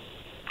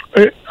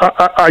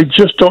I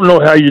just don't know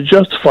how you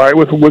justify it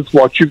with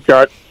what you've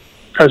got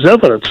as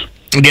evidence.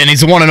 Again,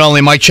 he's the one and only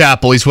Mike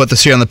Chappel. He's with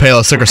us here on the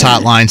Payless Liquors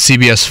Hotline,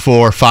 CBS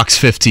 4, Fox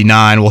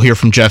 59. We'll hear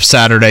from Jeff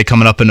Saturday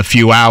coming up in a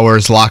few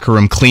hours. Locker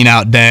room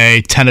clean-out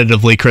day.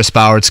 Tentatively, Chris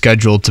Ballard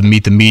scheduled to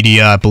meet the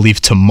media, I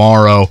believe,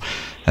 tomorrow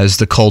as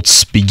the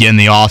Colts begin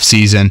the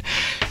offseason.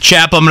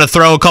 Chap, I'm going to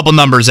throw a couple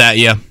numbers at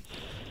you.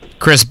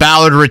 Chris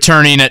Ballard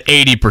returning at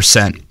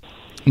 80%.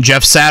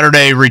 Jeff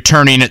Saturday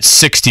returning at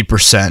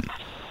 60%.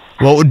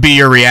 What would be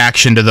your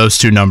reaction to those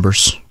two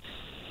numbers?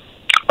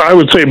 I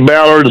would say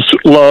Ballard's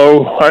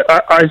low.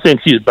 I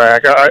think he's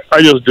back.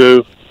 I just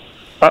do.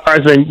 I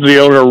think the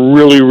owner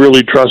really,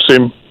 really trusts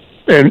him.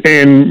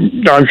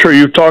 And I'm sure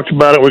you've talked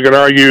about it. We can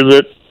argue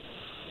that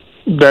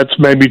that's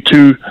maybe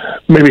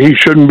he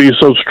shouldn't be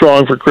so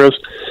strong for Chris.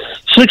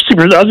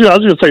 60%, I was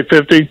going to say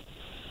 50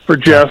 for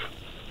Jeff.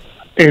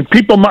 And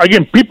people might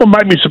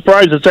be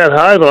surprised it's that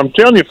high, but I'm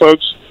telling you,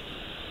 folks,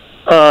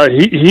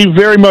 he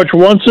very much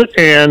wants it.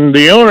 And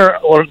the owner,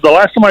 the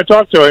last time I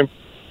talked to him,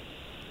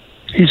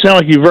 he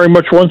sounded like he very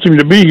much wants him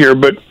to be here,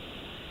 but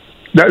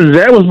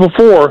that was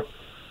before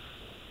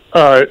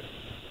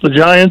the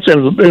Giants,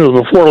 and it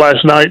was before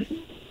last night.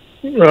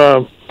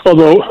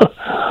 Although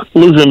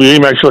losing the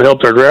game actually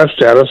helped their draft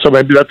status, so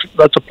maybe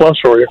that's a plus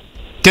for you.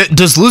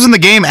 Does losing the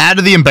game add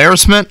to the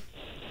embarrassment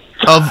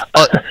of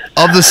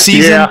the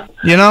season?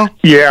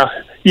 Yeah.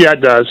 Yeah, it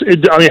does.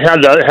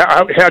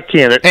 How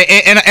can it?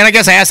 And I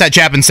guess I asked that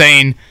chap in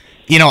saying,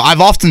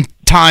 I've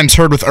oftentimes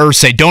heard with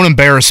Irsay, don't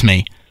embarrass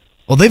me.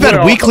 Well, they've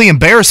had weekly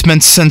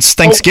embarrassments since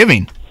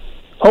Thanksgiving.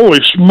 Holy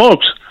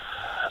smokes.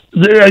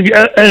 And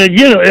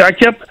again, I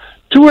kept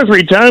 2 or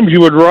 3 times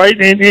you would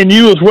write, and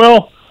you as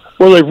well,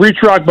 where they've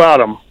reached rock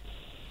bottom.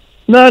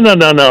 No.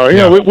 You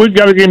know, we've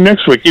got a game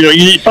next week. You know,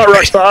 you thought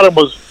rock bottom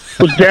was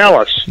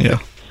Dallas. Yeah.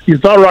 You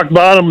thought rock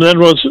bottom then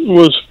was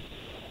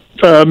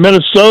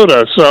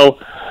Minnesota. So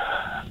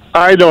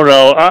I don't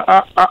know.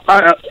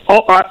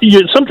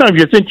 Sometimes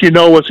you think you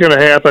know what's going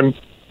to happen,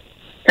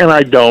 and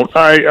I don't.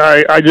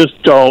 I just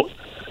don't.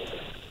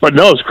 But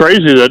no, it's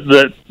crazy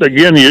that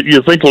again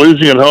you think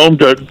losing at home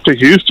to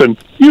Houston,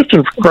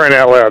 for crying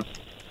out loud.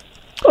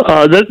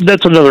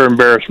 That's another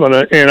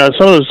embarrassment. And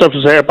some of the stuff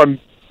has happened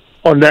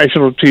on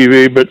national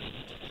TV, but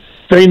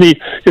they need.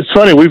 It's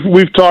funny.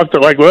 We've talked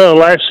that, like, well,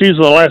 the last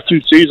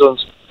 2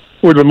 seasons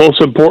were the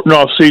most important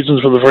off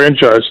seasons for the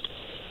franchise.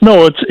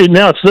 No,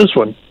 now it's this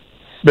one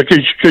because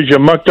you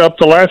mucked up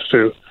the last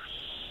 2.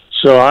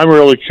 So I'm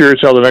really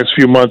curious how the next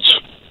few months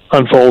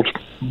unfold.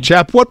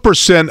 Chap, what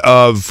 %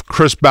 of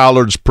Chris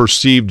Ballard's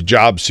perceived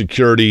job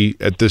security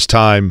at this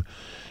time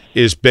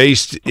is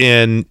based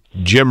in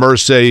Jim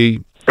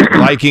Irsay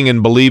liking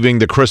and believing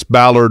the Chris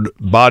Ballard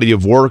body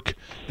of work,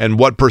 and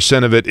what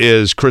 % of it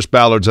is Chris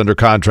Ballard's under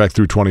contract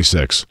through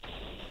 26?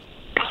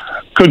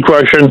 Good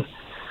question.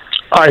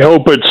 I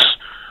hope it's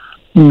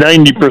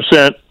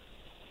 90%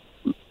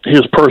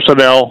 his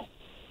personnel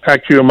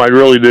acumen. I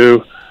really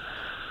do.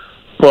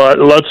 But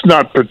let's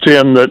not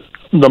pretend that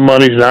the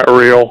money's not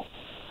real.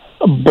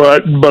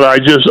 But I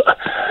just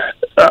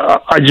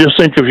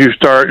think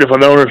if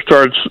an owner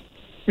starts,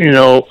 you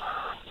know,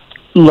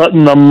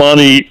 letting the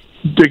money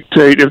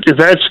dictate, if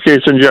that's the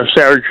case, then Jeff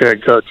Saturday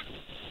head coach.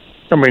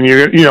 I mean,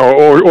 you know,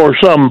 or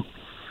some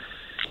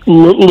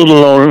little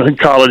known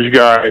college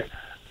guy.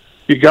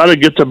 You got to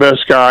get the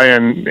best guy,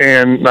 and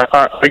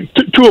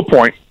to a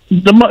point,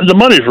 the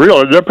money's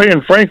real. They're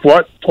paying Frank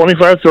what,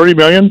 $25-30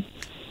 million.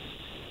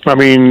 I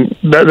mean,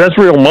 that's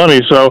real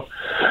money. So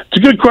it's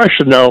a good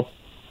question, though.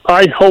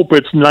 I hope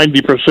it's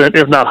 90%,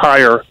 if not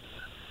higher,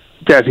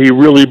 that he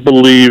really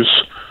believes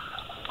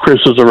Chris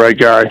is the right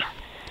guy.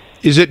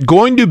 Is it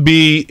going to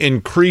be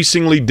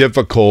increasingly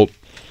difficult,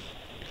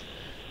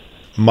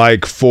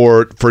 Mike,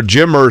 for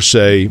Jim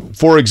Irsay?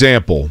 For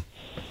example,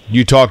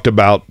 you talked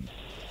about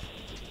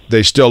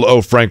they still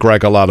owe Frank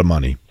Reich a lot of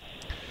money.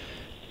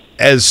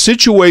 As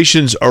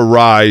situations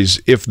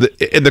arise,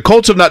 and the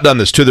Colts have not done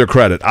this, to their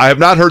credit. I have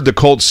not heard the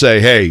Colts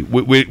say, hey,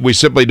 we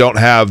simply don't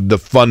have the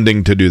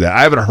funding to do that.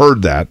 I haven't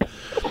heard that.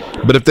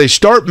 But if they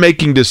start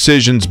making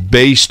decisions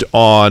based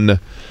on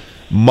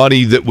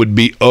money that would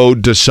be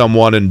owed to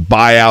someone and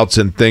buyouts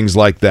and things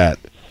like that,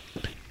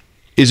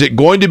 is it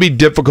going to be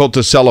difficult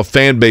to sell a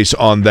fan base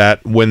on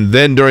that when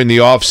then during the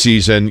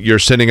offseason you're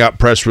sending out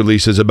press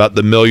releases about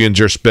the millions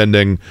you're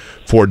spending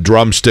for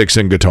drumsticks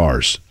and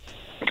guitars?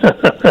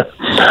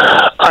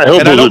 I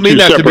hope. And I don't mean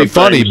that to be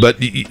funny, but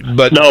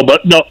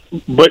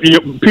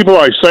people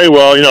always say,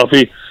 well, you know, if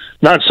he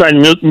not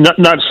signing this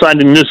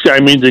guy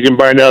means he can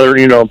buy another,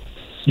 you know,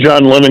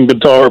 John Lennon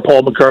guitar or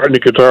Paul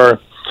McCartney guitar.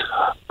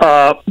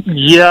 Money.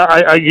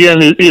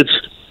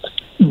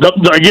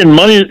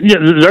 Yeah,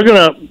 they're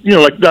gonna, you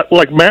know,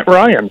 like Matt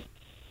Ryan,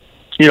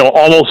 you know,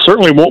 almost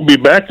certainly won't be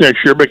back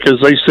next year because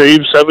they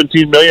saved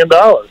 $17 million.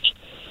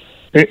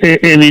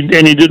 And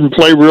he didn't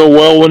play real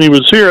well when he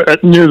was here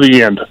near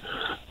the end,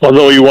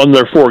 although he won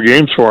their 4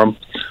 games for him.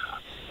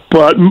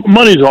 But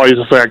money's always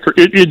a factor.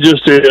 It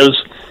just is,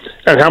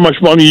 and how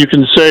much money you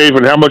can save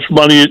and how much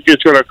money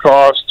it's going to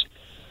cost.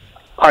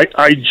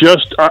 I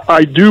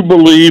do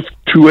believe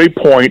to a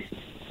point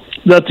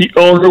that the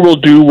owner will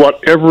do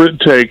whatever it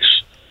takes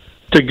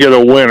to get a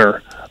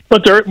winner.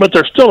 But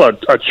there's still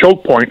a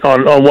choke point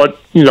on what,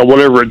 you know,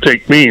 whatever it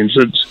takes means.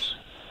 It's,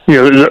 you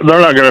know,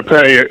 they're not going to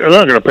pay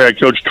a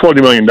coach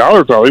 $20 million.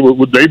 Probably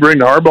would they bring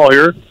Harbaugh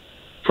here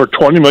for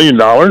 $20 million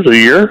a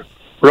year?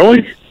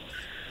 Really?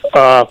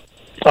 I'm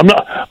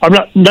not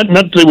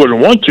that they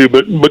wouldn't want to,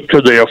 but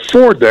could they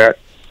afford that?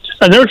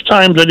 And there's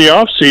times in the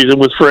off season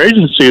with free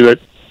agency that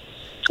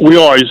we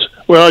always,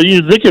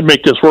 they could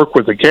make this work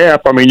with the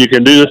cap. I mean, you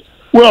can do this.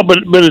 Well, but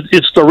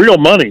it's the real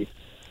money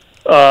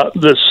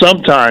that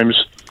sometimes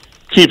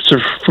keeps them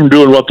from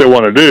doing what they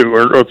want to do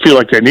or feel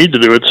like they need to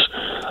do. It's,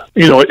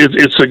 you know,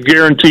 it's a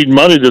guaranteed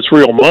money that's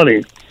real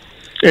money,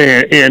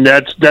 and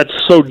that's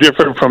so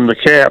different from the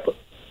cap.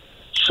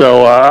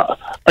 So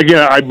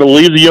again, I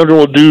believe the owner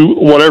will do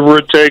whatever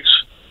it takes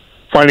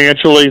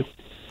financially,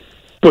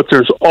 but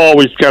there's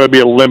always got to be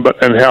a limit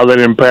in how that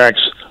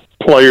impacts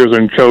players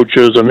and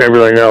coaches and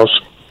everything else.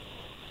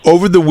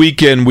 Over the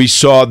weekend, we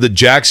saw the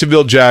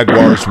Jacksonville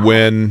Jaguars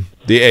win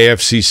the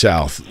AFC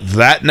South.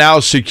 That now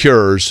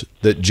secures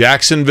that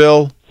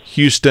Jacksonville,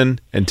 Houston,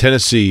 and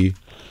Tennessee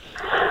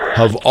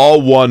have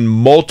all won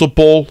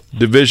multiple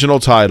divisional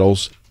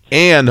titles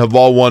and have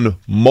all won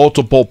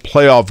multiple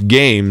playoff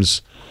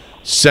games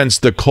since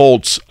the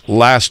Colts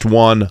last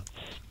won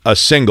a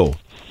single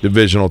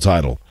divisional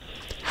title.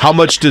 How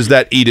much does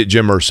that eat at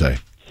Jim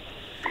Irsay?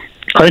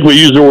 I think we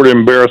use the word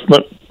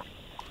embarrassment.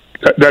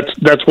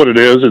 That's what it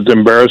is. It's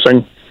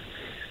embarrassing.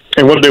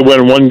 And what did they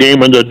win? 1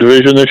 game in the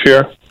division this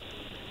year?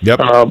 Yep.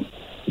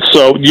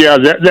 So yeah,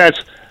 that's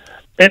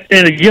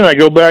And again, I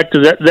go back to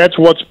that. That's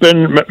what's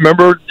been.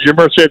 Remember Jim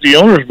Irsay at the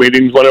owners'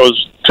 meetings when it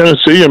was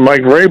Tennessee and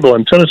Mike Vrabel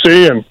in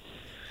Tennessee, and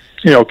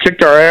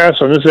kicked our ass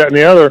and this, that, and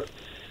the other.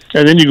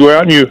 And then you go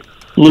out and you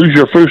lose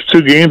your first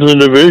 2 games in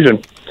the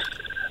division.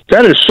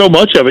 That is so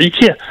much of it. You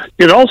can't.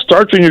 It all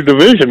starts in your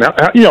division.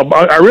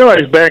 I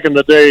realized back in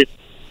the day,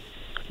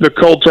 the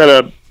Colts had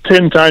a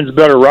 10 times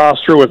better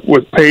roster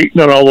with Peyton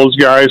and all those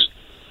guys,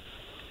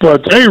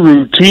 but they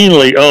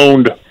routinely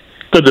owned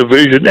the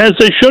division, as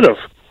they should have.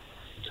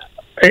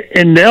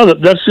 And now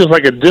that's just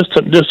like a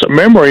distant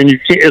memory, and you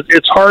can't.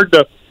 It's hard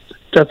to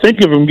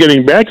think of them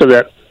getting back to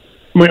that.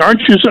 I mean,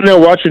 aren't you sitting there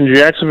watching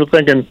Jacksonville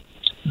thinking,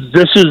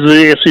 this is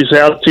the AFC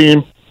South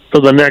team for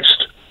the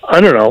next,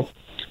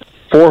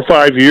 4 or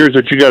 5 years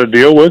that you got to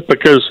deal with,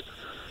 because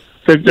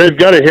they've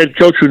got a head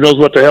coach who knows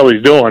what the hell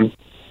he's doing,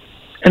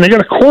 and they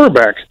got a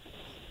quarterback.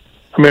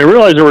 I mean, I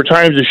realize there were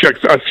times,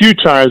 a few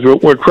times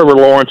where Trevor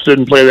Lawrence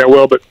didn't play that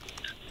well, but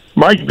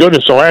my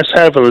goodness, the last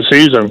half of the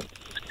season,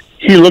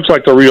 he looks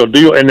like the real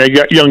deal, and they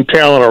got young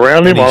talent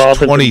around him.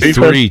 He's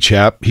 23,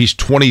 chap. He's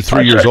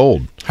 23 years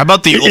old. How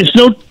about It's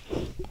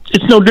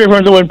no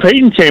different than when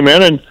Peyton came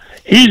in, and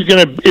he's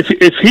gonna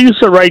if he's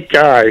the right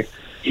guy,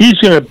 he's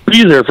gonna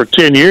be there for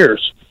 10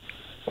 years.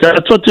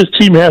 That's what this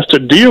team has to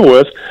deal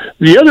with.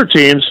 The other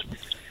teams,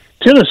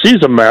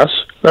 Tennessee's a mess.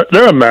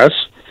 They're a mess.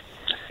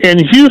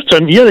 And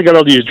Houston, they got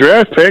all these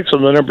draft picks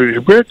and the number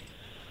you pick,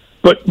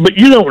 but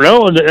you don't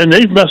know, and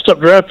they've messed up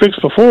draft picks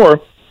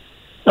before.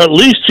 At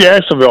least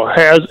Jacksonville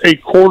has a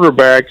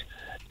quarterback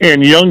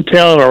and young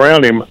talent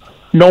around him.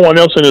 No one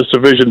else in this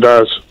division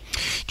does.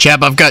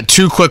 Chap, I've got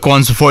 2 quick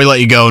ones before we let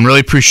you go, and really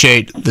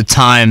appreciate the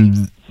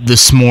time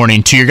this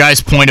morning. To your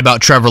guys' point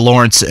about Trevor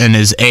Lawrence and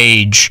his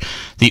age,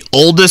 the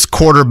oldest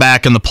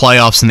quarterback in the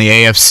playoffs in the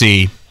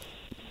AFC,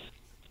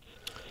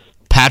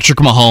 Patrick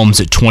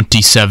Mahomes at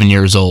 27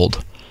 years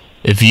old.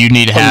 If you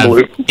need to have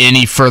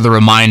any further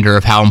reminder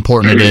of how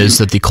important it is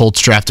that the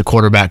Colts draft a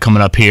quarterback coming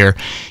up here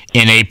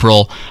in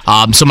April.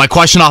 So my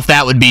question off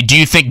that would be, do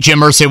you think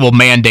Jim Irsay will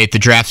mandate the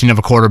drafting of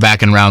a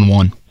quarterback in round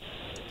 1?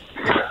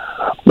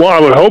 Well,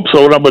 I would hope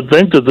so, and I would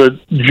think that the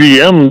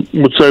GM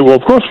would say, well,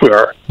 of course we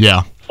are.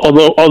 Yeah.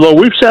 Although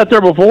we've sat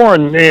there before,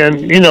 and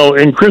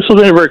Chris was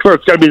very clear,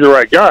 it's got to be the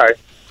right guy.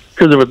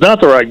 Because if it's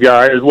not the right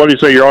guy, what do you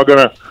say? You're all going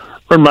to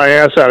run my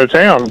ass out of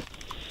town.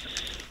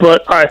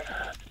 But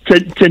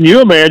can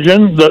you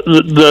imagine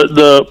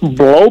the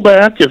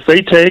blowback if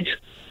they take,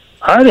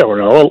 I don't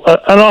know,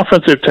 an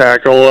offensive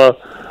tackle,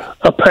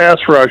 a pass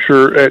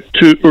rusher at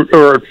 2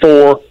 or at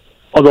 4,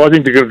 although I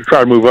think they're going to try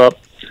to move up,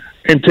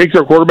 and take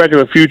their quarterback in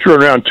the future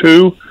in round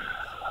 2?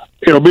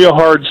 It'll be a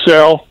hard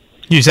sell.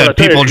 You said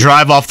people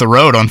drive off the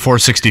road on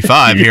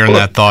 465, hearing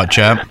that thought,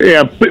 chap.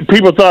 Yeah,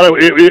 people thought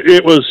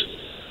it was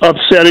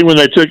upsetting when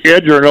they took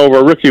Edgerrin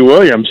over Ricky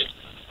Williams.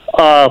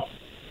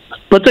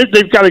 But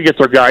they've got to get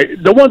their guy.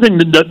 The one thing,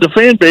 the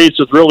fan base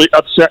is really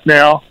upset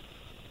now,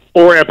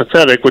 or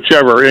apathetic,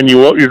 whichever, and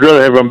you'd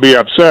rather have them be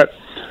upset.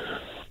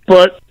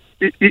 But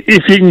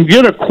if you can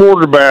get a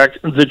quarterback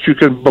that you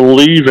can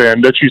believe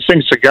in, that you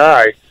think's a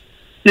guy,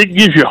 it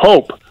gives you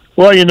hope.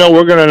 Well,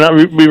 we're going to not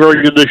be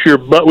very good this year,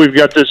 but we've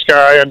got this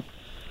guy, and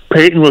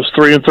Peyton was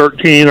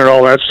 3-13 and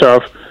all that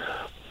stuff.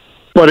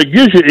 But it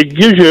gives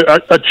you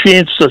a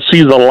chance to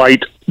see the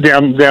light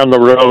down the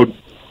road.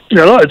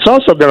 It's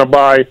also going to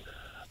buy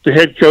the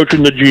head coach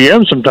and the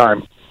GM some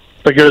time,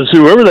 because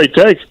whoever they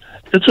take,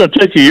 it's going to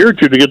take a year or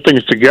 2 to get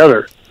things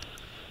together.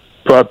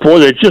 But boy,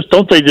 they just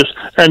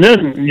and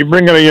then you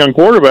bring in a young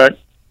quarterback,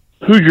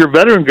 who's your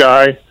veteran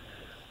guy,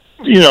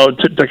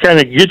 to kind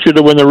of get you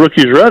to when the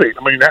rookie's ready.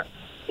 I mean,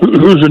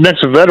 who's the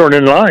next veteran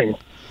in line?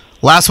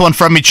 Last one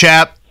from me,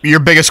 chap. Your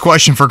biggest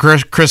question for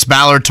Chris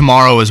Ballard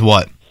tomorrow is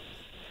what?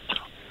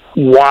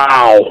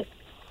 Wow.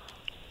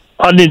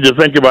 I need to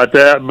think about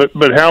that,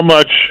 but how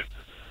much?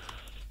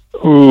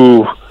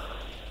 Ooh.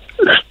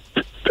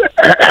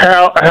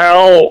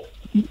 How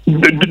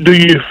do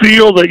you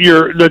feel that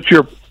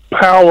your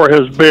power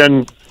has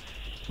been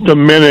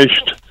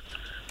diminished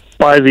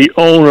by the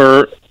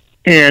owner,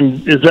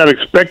 and is that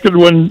expected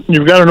when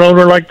you've got an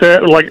owner like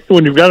that? Like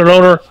when you've got an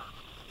owner,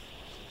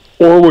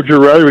 or would you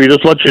rather he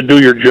just let you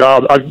do your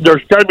job?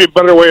 There's got to be a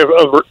better way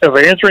of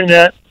answering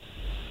that,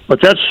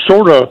 but that's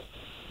sort of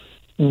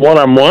what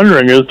I'm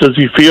wondering is, does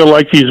he feel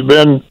like he's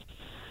been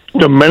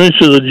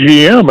diminished as a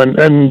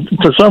GM? And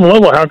to some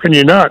level, how can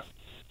you not?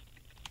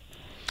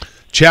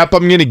 Chap,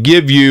 I'm going to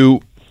give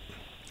you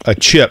a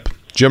chip.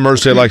 Jim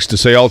Irsay likes to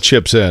say all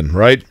chips in,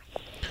 right?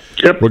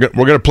 Yep. We're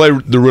going to play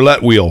the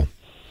roulette wheel.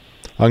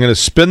 I'm going to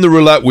spin the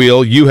roulette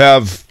wheel. You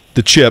have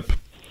the chip.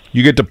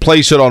 You get to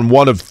place it on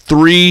one of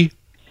 3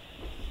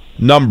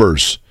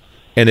 numbers.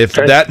 And if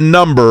that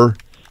number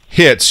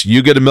hits,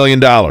 you get $1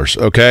 million,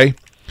 okay?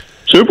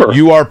 Super.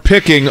 You are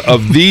picking,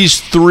 of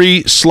these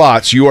 3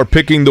 slots, you are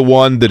picking the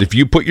one that if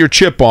you put your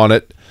chip on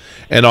it,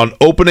 and on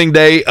opening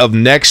day of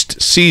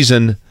next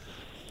season,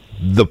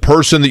 the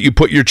person that you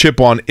put your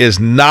chip on is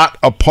not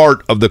a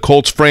part of the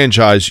Colts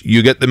franchise,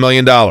 you get the $1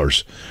 million.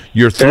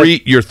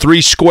 Your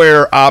 3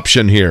 square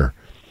option here.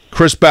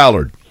 Chris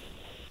Ballard,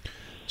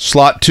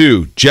 Slot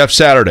 2, Jeff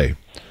Saturday.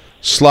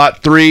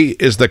 Slot 3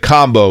 is the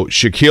combo,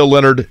 Shaquille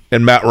Leonard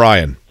and Matt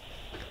Ryan.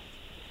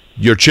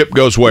 Your chip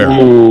goes where?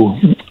 Ooh,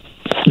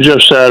 Jeff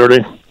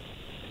Saturday.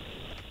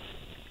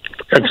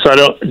 Because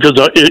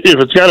if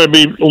it's got to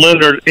be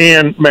Leonard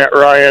and Matt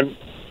Ryan,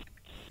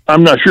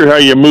 I'm not sure how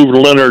you move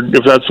Leonard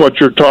if that's what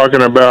you're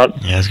talking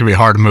about. Yeah, it's going to be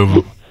hard to move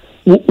him.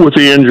 With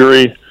the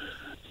injury.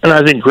 And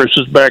I think Chris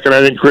is back, and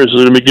I think Chris is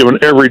going to be given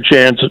every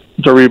chance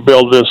to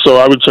rebuild this. So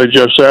I would say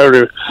Jeff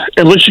Saturday.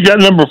 Unless you got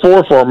number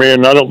 4 for me,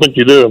 and I don't think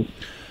you do.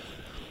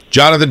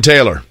 Jonathan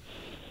Taylor.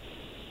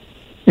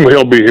 Well,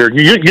 he'll be here.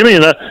 Give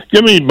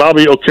me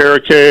Bobby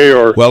Okereke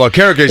or. Well,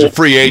 Okereke's a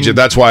free agent.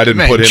 That's why I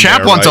didn't put him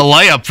Chap there. wants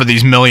right? a layup for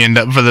these $1 million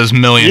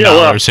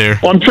here.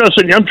 Well, I'm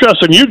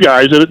trusting you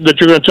guys that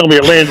you're going to tell me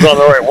it lands on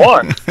the right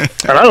one,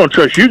 and I don't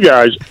trust you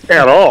guys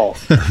at all.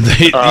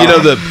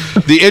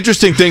 The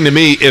interesting thing to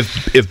me,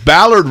 if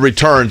Ballard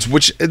returns,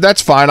 which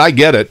that's fine, I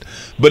get it,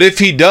 but if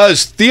he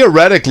does,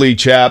 theoretically,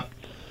 Chap,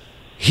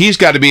 he's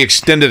got to be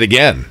extended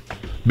again.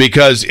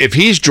 Because if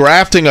he's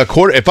drafting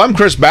if I'm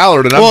Chris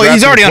Ballard and I'm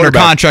he's already under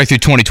contract through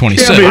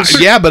 2026.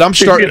 Yeah, but I'm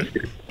starting.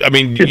 I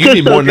mean, you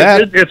need more than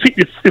that. If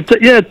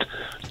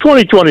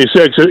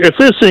 2026. If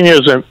this thing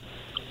isn't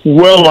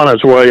well on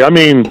its way, I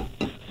mean,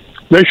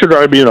 they should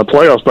already be in the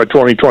playoffs by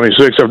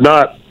 2026. If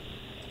not,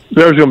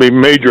 there's going to be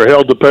major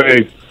hell to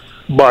pay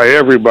by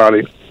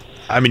everybody.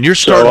 I mean, you're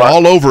starting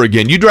all over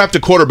again. You draft a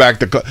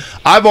quarterback.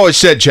 I've always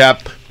said,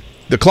 Chap,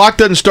 the clock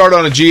doesn't start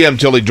on a GM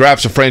until he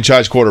drafts a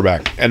franchise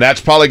quarterback, and that's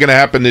probably going to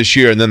happen this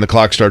year, and then the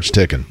clock starts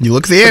ticking. You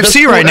look at the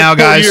AFC right now,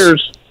 guys.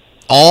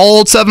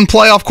 All 7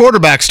 playoff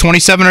quarterbacks,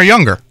 27 or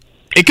younger.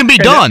 It can be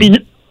done.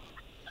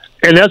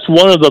 And that's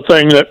one of the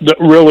things that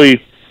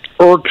really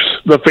irks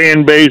the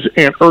fan base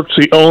and irks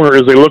the owner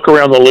as they look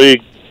around the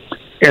league,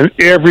 and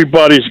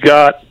everybody's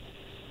got,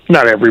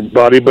 not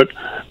everybody, but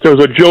there's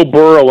a Joe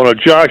Burrow and a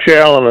Josh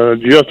Allen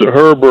and a Justin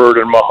Herbert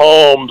and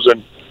Mahomes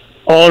and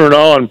on and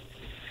on.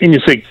 And you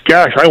say,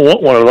 gosh, I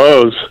want one of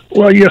those.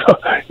 Well, you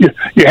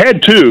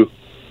had 2.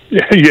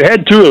 You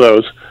had 2 of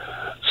those.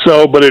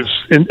 So, but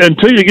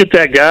until you get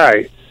that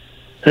guy,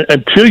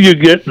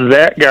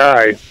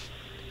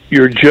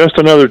 you're just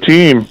another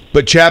team.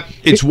 But, Chap,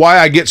 it's why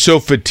I get so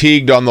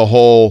fatigued on the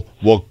whole,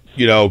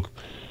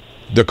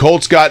 the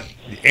Colts got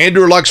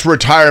Andrew Luck's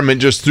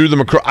retirement, just threw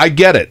them across. I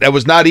get it. That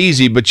was not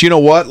easy, but you know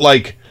what?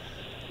 Like,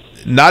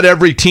 not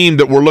every team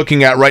that we're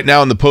looking at right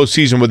now in the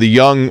postseason with a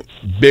young,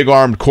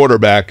 big-armed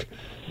quarterback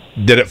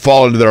did it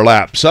fall into their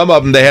lap. Some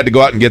of them, they had to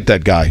go out and get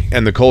that guy,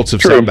 and the Colts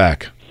have sat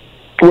back.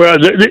 Well,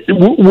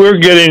 we're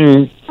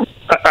getting,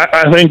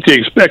 I think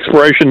the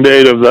expiration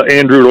date of the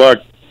Andrew Luck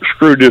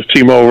screwed this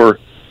team over.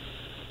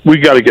 We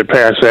got to get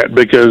past that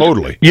because,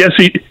 yes,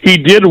 he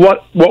did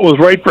what was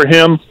right for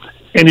him,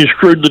 and he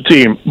screwed the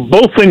team.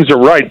 Both things are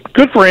right.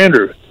 Good for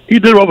Andrew. He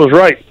did what was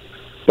right.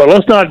 But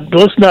let's not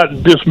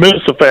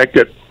dismiss the fact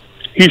that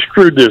he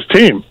screwed this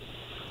team.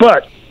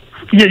 But,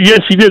 yes,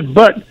 he did,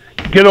 but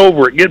get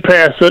over it, get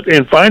past it,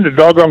 and find a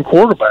doggone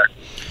quarterback.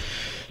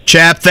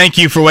 Chap, thank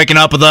you for waking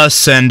up with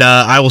us, and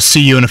I will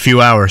see you in a few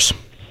hours.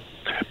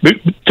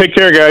 Take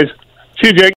care, guys. See you, Jake.